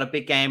 then you've got a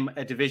big game,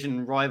 a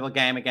division rival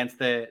game against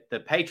the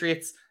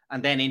Patriots,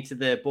 and then into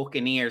the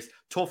Buccaneers.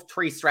 Tough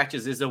 3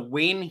 stretches. Is a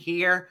win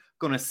here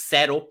going to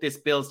set up this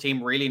Bills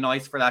team really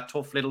nice for that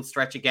tough little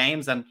stretch of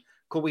games? And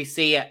could we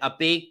see a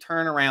big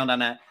turnaround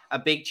and a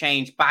big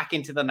change back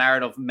into the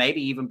narrative,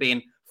 maybe even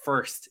being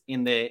first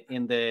in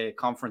the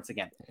conference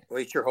again?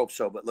 Well, you sure hope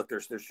so. But look,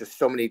 there's just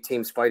so many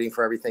teams fighting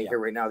for everything here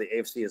right now. The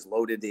AFC is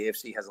loaded. The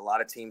AFC has a lot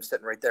of teams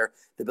sitting right there.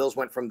 The Bills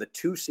went from the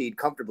 2 seed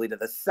comfortably to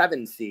the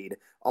 7 seed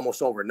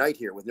almost overnight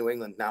here, with New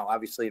England now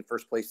obviously in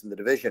first place in the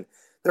division.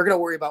 They're going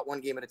to worry about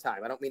one game at a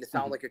time. I don't mean to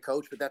sound like a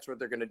coach, but that's what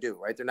they're going to do,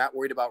 right? They're not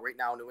worried about right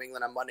now New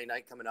England on Monday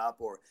night coming up,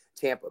 or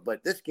Tampa.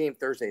 But this game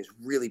Thursday is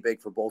really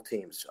big for both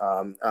teams.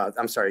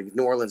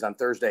 New Orleans on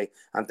Thursday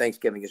on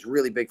Thanksgiving is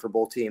really big for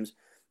both teams.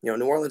 New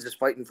Orleans is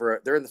fighting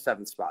they're in the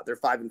 7th spot. They're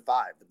 5-5.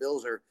 The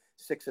Bills are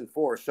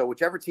 6-4. So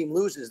whichever team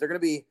loses, they're going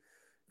to be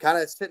kind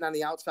of sitting on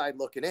the outside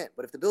looking in.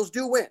 But if the Bills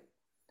do win,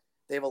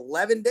 they have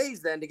 11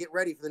 days then to get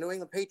ready for the New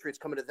England Patriots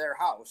coming to their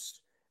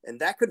house. And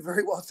that could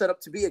very well set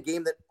up to be a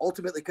game that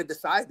ultimately could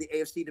decide the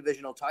AFC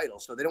divisional title.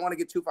 So they don't want to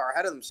get too far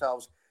ahead of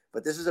themselves,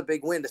 but this is a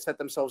big win to set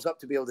themselves up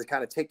to be able to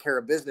kind of take care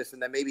of business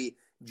and then maybe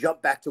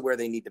jump back to where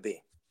they need to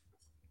be.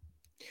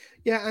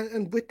 Yeah,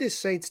 and with this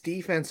Saints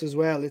defense as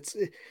well,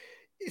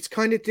 it's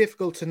kind of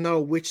difficult to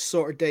know which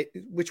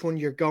one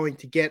you're going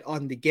to get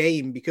on the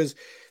game, because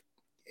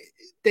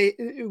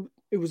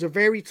it was a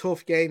very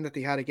tough game that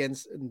they had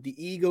against the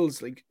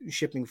Eagles, like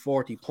shipping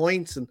 40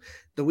 points. And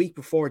the week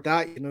before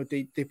that,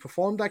 they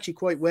performed actually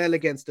quite well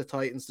against the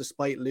Titans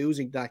despite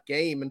losing that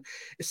game. And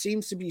it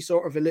seems to be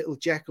sort of a little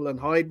Jekyll and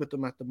Hyde with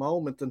them at the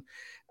moment.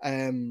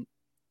 And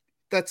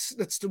that's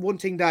the one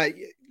thing that,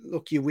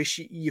 look, you wish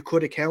you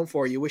could account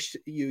for. You wish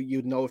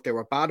you'd know if they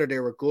were bad or they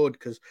were good,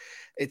 because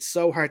it's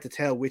so hard to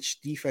tell which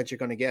defense you're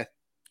going to get.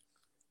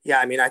 Yeah,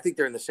 I mean, I think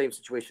they're in the same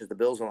situation as the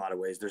Bills in a lot of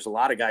ways. There's a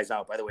lot of guys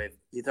out. By the way,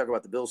 you talk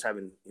about the Bills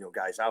having,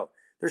 guys out.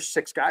 There's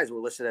 6 guys who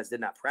were listed as did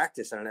not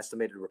practice on an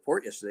estimated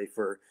report yesterday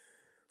for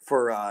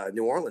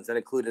New Orleans. That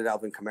included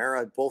Alvin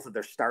Kamara, both of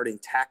their starting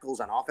tackles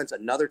on offense.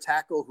 Another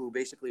tackle who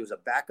basically was a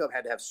backup,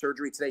 had to have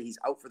surgery today. He's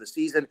out for the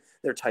season.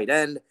 Their tight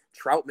end,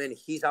 Troutman,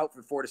 he's out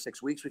for 4 to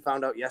 6 weeks. We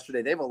found out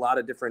yesterday. They have a lot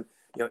of different,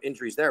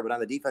 injuries there. But on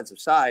the defensive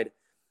side,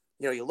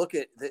 you look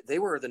at, they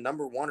were the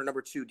number 1 or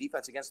number 2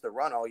 defense against the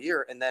run all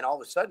year. And then all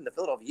of a sudden the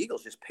Philadelphia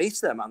Eagles just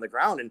paced them on the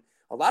ground. And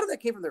a lot of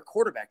that came from their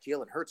quarterback,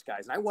 Jalen Hurts,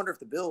 guys. And I wonder if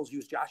the Bills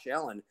use Josh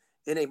Allen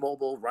in a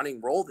mobile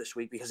running role this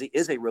week, because he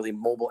is a really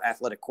mobile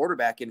athletic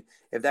quarterback. And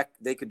if that,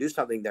 they could do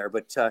something there,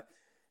 but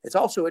it's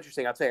also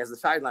interesting. I'll tell you, as the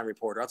sideline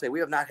reporter, I'll tell you, we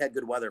have not had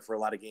good weather for a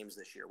lot of games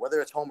this year, whether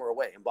it's home or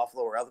away in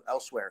Buffalo or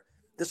elsewhere.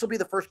 This will be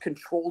the first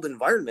controlled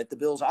environment the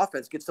Bills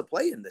offense gets to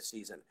play in this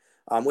season,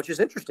 which is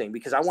interesting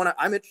because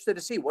I'm interested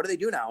to see what do they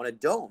do now in a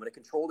dome, in a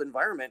controlled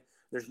environment.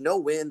 There's no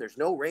wind, there's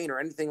no rain or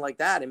anything like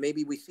that. And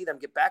maybe we see them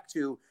get back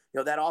to,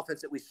 that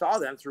offense that we saw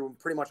them through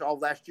pretty much all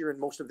of last year and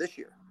most of this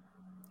year.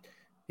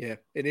 Yeah,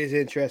 it is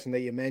interesting that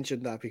you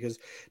mentioned that, because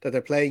that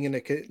they're playing in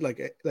a,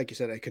 like you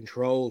said, a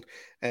controlled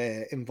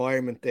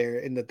environment there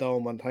in the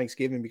dome on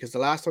Thanksgiving, because the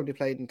last time they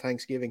played in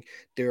Thanksgiving,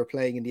 they were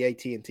playing in the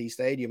AT&T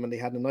Stadium and they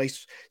had a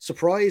nice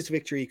surprise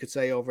victory, you could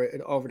say, over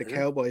the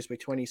Cowboys by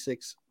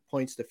 26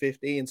 points to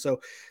 15.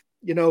 So,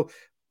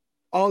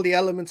 all the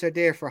elements are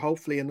there for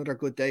hopefully another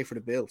good day for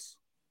the Bills.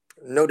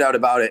 No doubt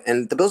about it.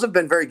 And the Bills have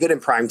been very good in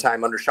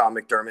primetime under Sean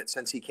McDermott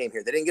since he came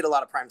here. They didn't get a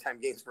lot of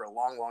primetime games for a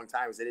long, long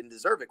time because they didn't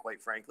deserve it,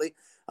 quite frankly.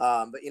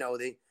 But,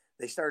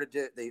 they started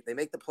to, they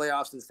make the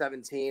playoffs in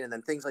 17, and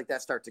then things like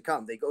that start to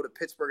come. They go to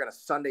Pittsburgh on a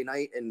Sunday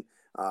night and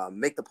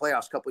make the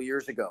playoffs a couple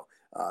years ago.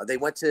 They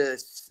went to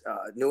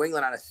New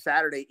England on a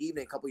Saturday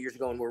evening a couple years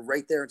ago and were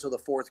right there until the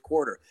fourth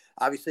quarter.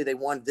 Obviously, they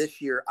won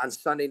this year on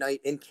Sunday night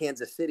in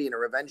Kansas City in a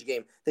revenge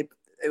game.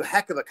 A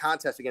heck of a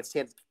contest against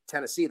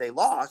Tennessee. They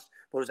lost,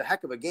 but it was a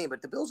heck of a game.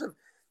 But the Bills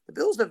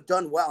have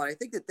done well, and I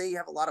think that they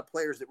have a lot of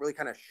players that really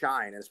kind of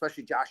shine, and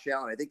especially Josh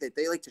Allen. I think that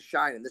they like to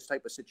shine in this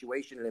type of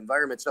situation and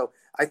environment. So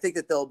I think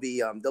that they'll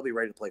be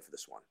ready to play for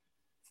this one.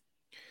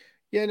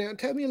 Yeah. Now,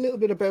 tell me a little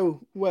bit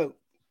about. Well,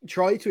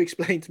 try to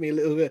explain to me a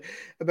little bit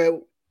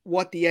about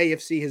what the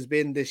AFC has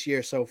been this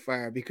year so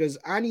far, because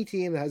any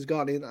team that has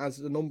gone in as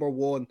the number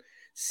 1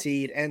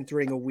 seed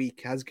entering a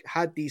week has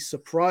had these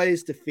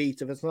surprise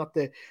defeats. If it's not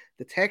the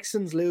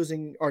Texans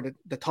losing, or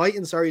the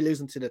Titans,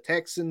 losing to the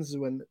Texans,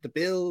 when the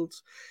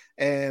Bills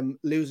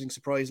losing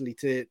surprisingly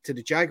to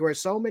the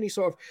Jaguars, so many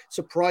sort of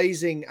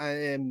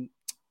surprising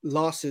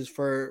losses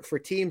for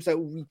teams that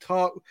we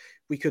thought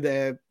we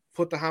could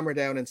put the hammer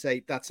down and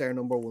say that's our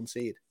number 1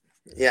 seed.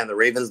 Yeah, and the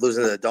Ravens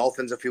losing to the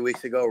Dolphins a few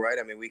weeks ago, right?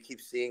 I mean, we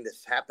keep seeing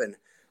this happen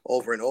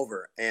over and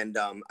over. And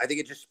I think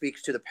it just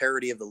speaks to the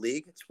parity of the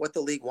league. It's what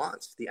the league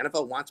wants. The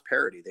NFL wants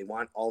parity. They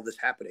want all this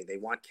happening. They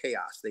want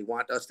chaos. They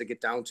want us to get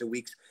down to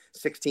weeks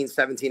 16,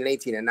 17, and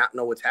 18 and not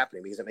know what's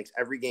happening, because it makes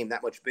every game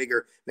that much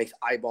bigger, makes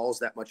eyeballs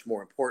that much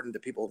more important. The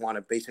people want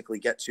to basically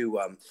get to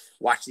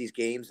watch these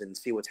games and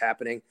see what's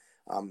happening.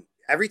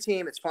 Every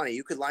team, it's funny,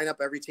 you could line up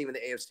every team in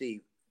the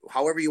AFC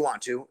however you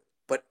want to,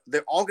 but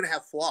they're all going to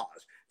have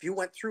flaws. If you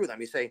went through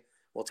them, you say,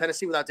 well,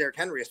 Tennessee without Derrick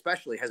Henry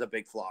especially has a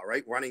big flaw,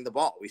 right? Running the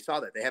ball. We saw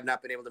that. They have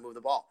not been able to move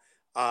the ball.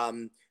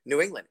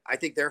 New England, I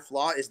think their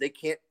flaw is they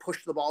can't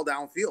push the ball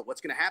downfield.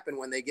 What's going to happen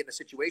when they get in a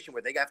situation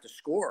where they have to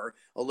score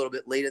a little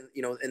bit late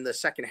in the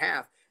second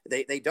half?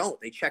 They don't.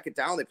 They check it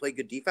down. They play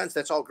good defense.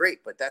 That's all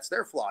great, but that's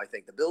their flaw, I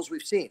think. The Bills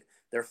we've seen,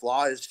 their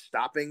flaw is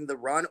stopping the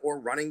run or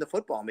running the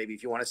football, maybe,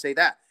 if you want to say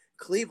that.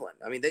 Cleveland,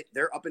 I mean,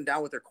 they're up and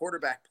down with their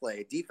quarterback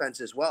play.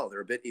 Defense as well.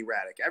 They're a bit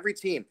erratic. Every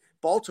team.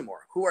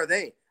 Baltimore, who are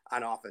they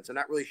on offense? I'm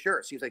not really sure.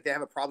 It seems like they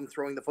have a problem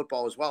throwing the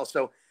football as well.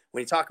 So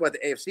when you talk about the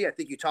AFC, I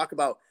think you talk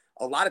about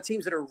a lot of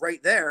teams that are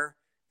right there,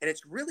 and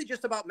it's really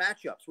just about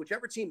matchups.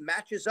 Whichever team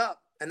matches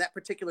up on that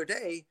particular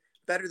day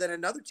better than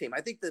another team.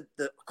 I think the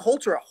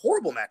Colts are a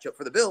horrible matchup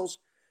for the Bills,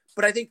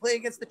 but I think playing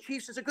against the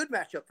Chiefs is a good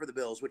matchup for the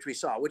Bills, which we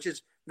saw, which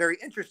is very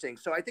interesting.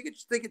 So I think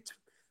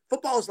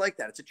football is like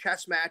that. It's a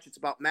chess match. It's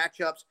about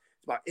matchups.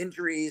 It's about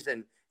injuries,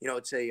 and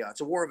it's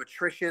a war of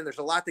attrition. There's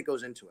a lot that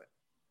goes into it.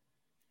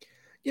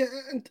 Yeah,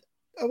 and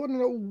I want to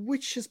know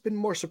which has been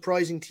more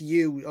surprising to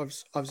you,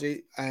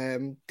 obviously,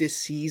 this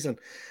season.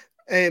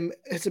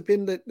 Has it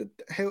been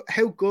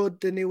how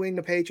good the New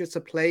England Patriots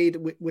have played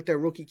with their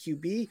rookie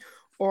QB,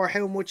 or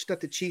how much that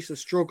the Chiefs have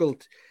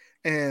struggled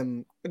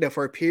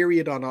for a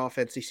period on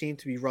offense? They seem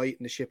to be right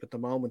in the ship at the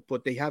moment,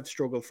 but they have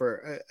struggled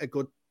for a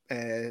good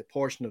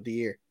portion of the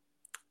year.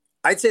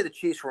 I'd say the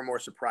Chiefs were more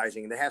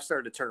surprising. They have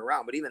started to turn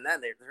around, but even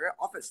then, their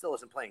offense still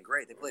isn't playing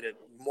great. They played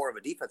more of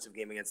a defensive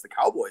game against the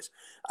Cowboys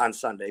on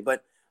Sunday.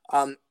 But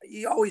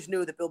you always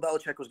knew that Bill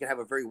Belichick was going to have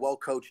a very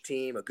well-coached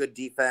team, a good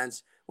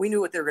defense. We knew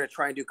what they were going to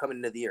try and do coming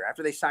into the year.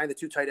 After they signed the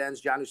two tight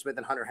ends, Jonnu Smith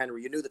and Hunter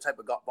Henry, you knew the type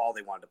of ball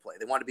they wanted to play.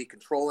 They wanted to be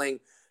controlling,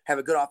 have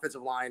a good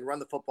offensive line, run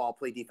the football,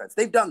 play defense.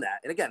 They've done that.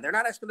 And again, they're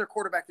not asking their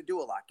quarterback to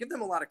do a lot. Give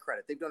them a lot of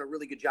credit. They've done a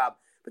really good job.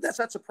 But that's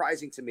not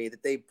surprising to me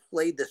that they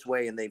played this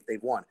way and they've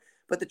won.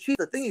 But the Chiefs,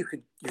 the thing you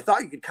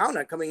thought you could count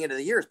on coming into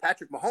the year is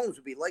Patrick Mahomes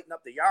would be lighting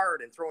up the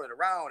yard and throwing it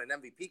around, an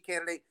MVP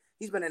candidate.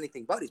 He's been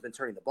anything but. He's been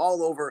turning the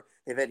ball over.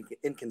 They've had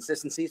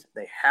inconsistencies.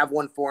 They have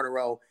won 4 in a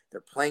row. They're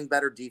playing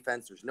better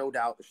defense. There's no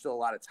doubt. There's still a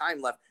lot of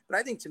time left. But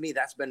I think, to me,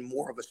 that's been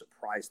more of a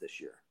surprise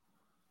this year.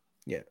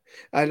 Yeah.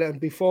 And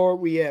before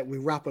we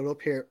wrap it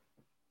up here,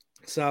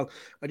 Sal,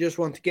 I just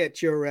want to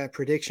get your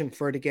prediction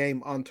for the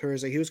game on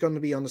Thursday. Who's going to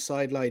be on the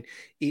sideline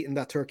eating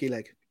that turkey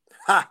leg?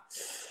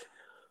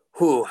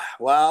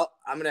 Well,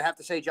 I'm going to have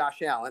to say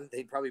Josh Allen.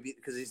 He'd probably be,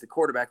 because he's the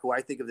quarterback who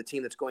I think of the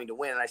team that's going to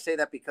win. And I say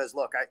that because,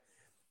 look,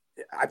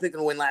 I picked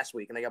them to win last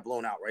week and they got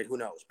blown out, right? Who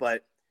knows?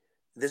 But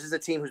this is a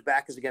team whose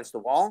back is against the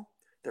wall.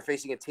 They're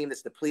facing a team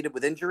that's depleted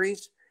with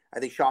injuries. I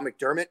think Sean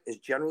McDermott is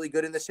generally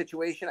good in this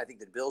situation. I think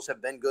the Bills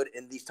have been good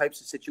in these types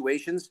of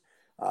situations.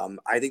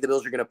 I think the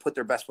Bills are going to put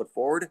their best foot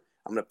forward.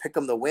 I'm going to pick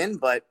them to win,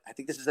 but I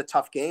think this is a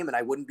tough game, and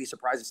I wouldn't be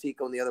surprised to see it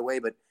going the other way.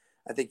 But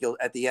I think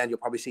at the end, you'll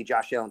probably see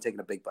Josh Allen taking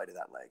a big bite of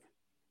that leg.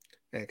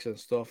 Excellent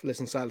stuff.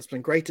 Listen, Sal, it's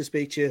been great to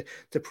speak to you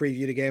to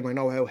preview the game. I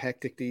know how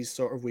hectic these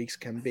sort of weeks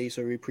can be,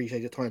 so we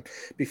appreciate your time.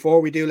 Before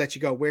we do let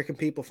you go, where can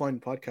people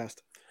find the podcast?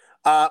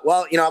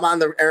 Well, I'm on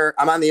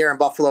the air in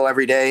Buffalo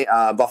every day.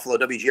 Buffalo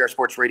WGR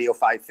Sports Radio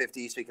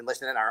 550. So you can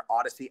listen in our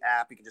Odyssey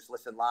app. You can just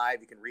listen live.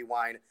 You can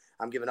rewind.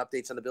 I'm giving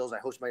updates on the Bills. I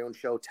host my own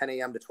show, 10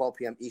 a.m. to 12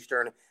 p.m.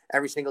 Eastern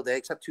every single day,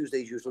 except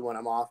Tuesdays usually when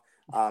I'm off.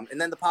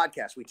 And then the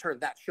podcast. We turned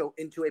that show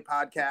into a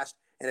podcast,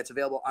 and it's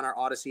available on our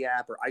Odyssey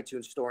app or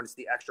iTunes store. And it's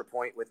The Extra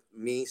Point with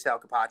me, Sal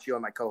Capaccio,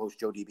 and my co-host,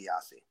 Joe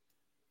DiBiase.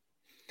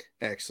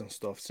 Excellent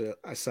stuff. So,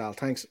 Sal,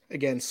 thanks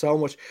again so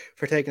much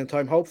for taking the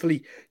time.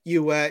 Hopefully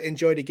you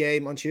enjoy the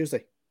game on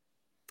Tuesday.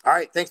 All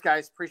right. Thanks,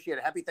 guys. Appreciate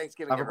it. Happy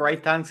Thanksgiving. Have a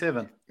great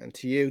Thanksgiving. And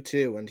to you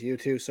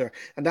too, sir.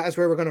 And that is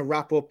where we're going to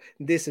wrap up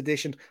this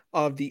edition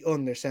of the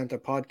Under Center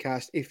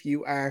podcast. If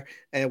you are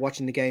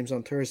watching the games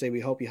on Thursday, we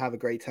hope you have a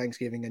great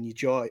Thanksgiving and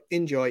you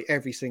enjoy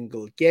every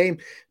single game.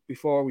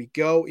 Before we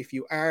go, if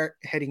you are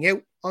heading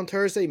out on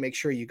Thursday, make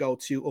sure you go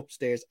to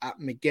upstairs at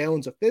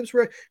McGowan's of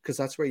Phibsborough, because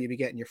that's where you'll be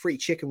getting your free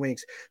chicken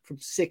wings from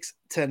 6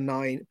 to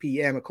 9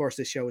 p.m. Of course,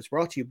 this show is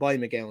brought to you by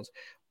McGowan's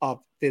of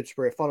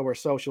Phibsborough. Follow our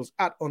socials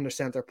at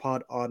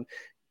UnderCenterPod on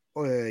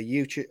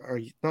YouTube, or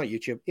not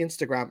YouTube,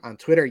 Instagram and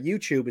Twitter.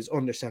 YouTube is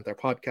Undercenter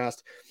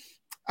Podcast,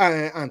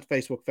 and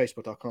Facebook,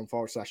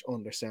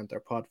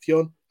 facebook.com/UnderCenterPod.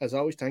 Fionn, as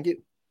always, thank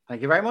you.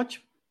 Thank you very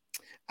much.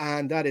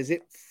 And that is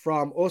it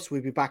from us.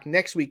 We'll be back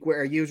next week with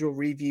our usual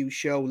review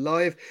show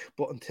live.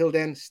 But until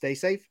then, stay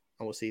safe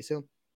and we'll see you soon.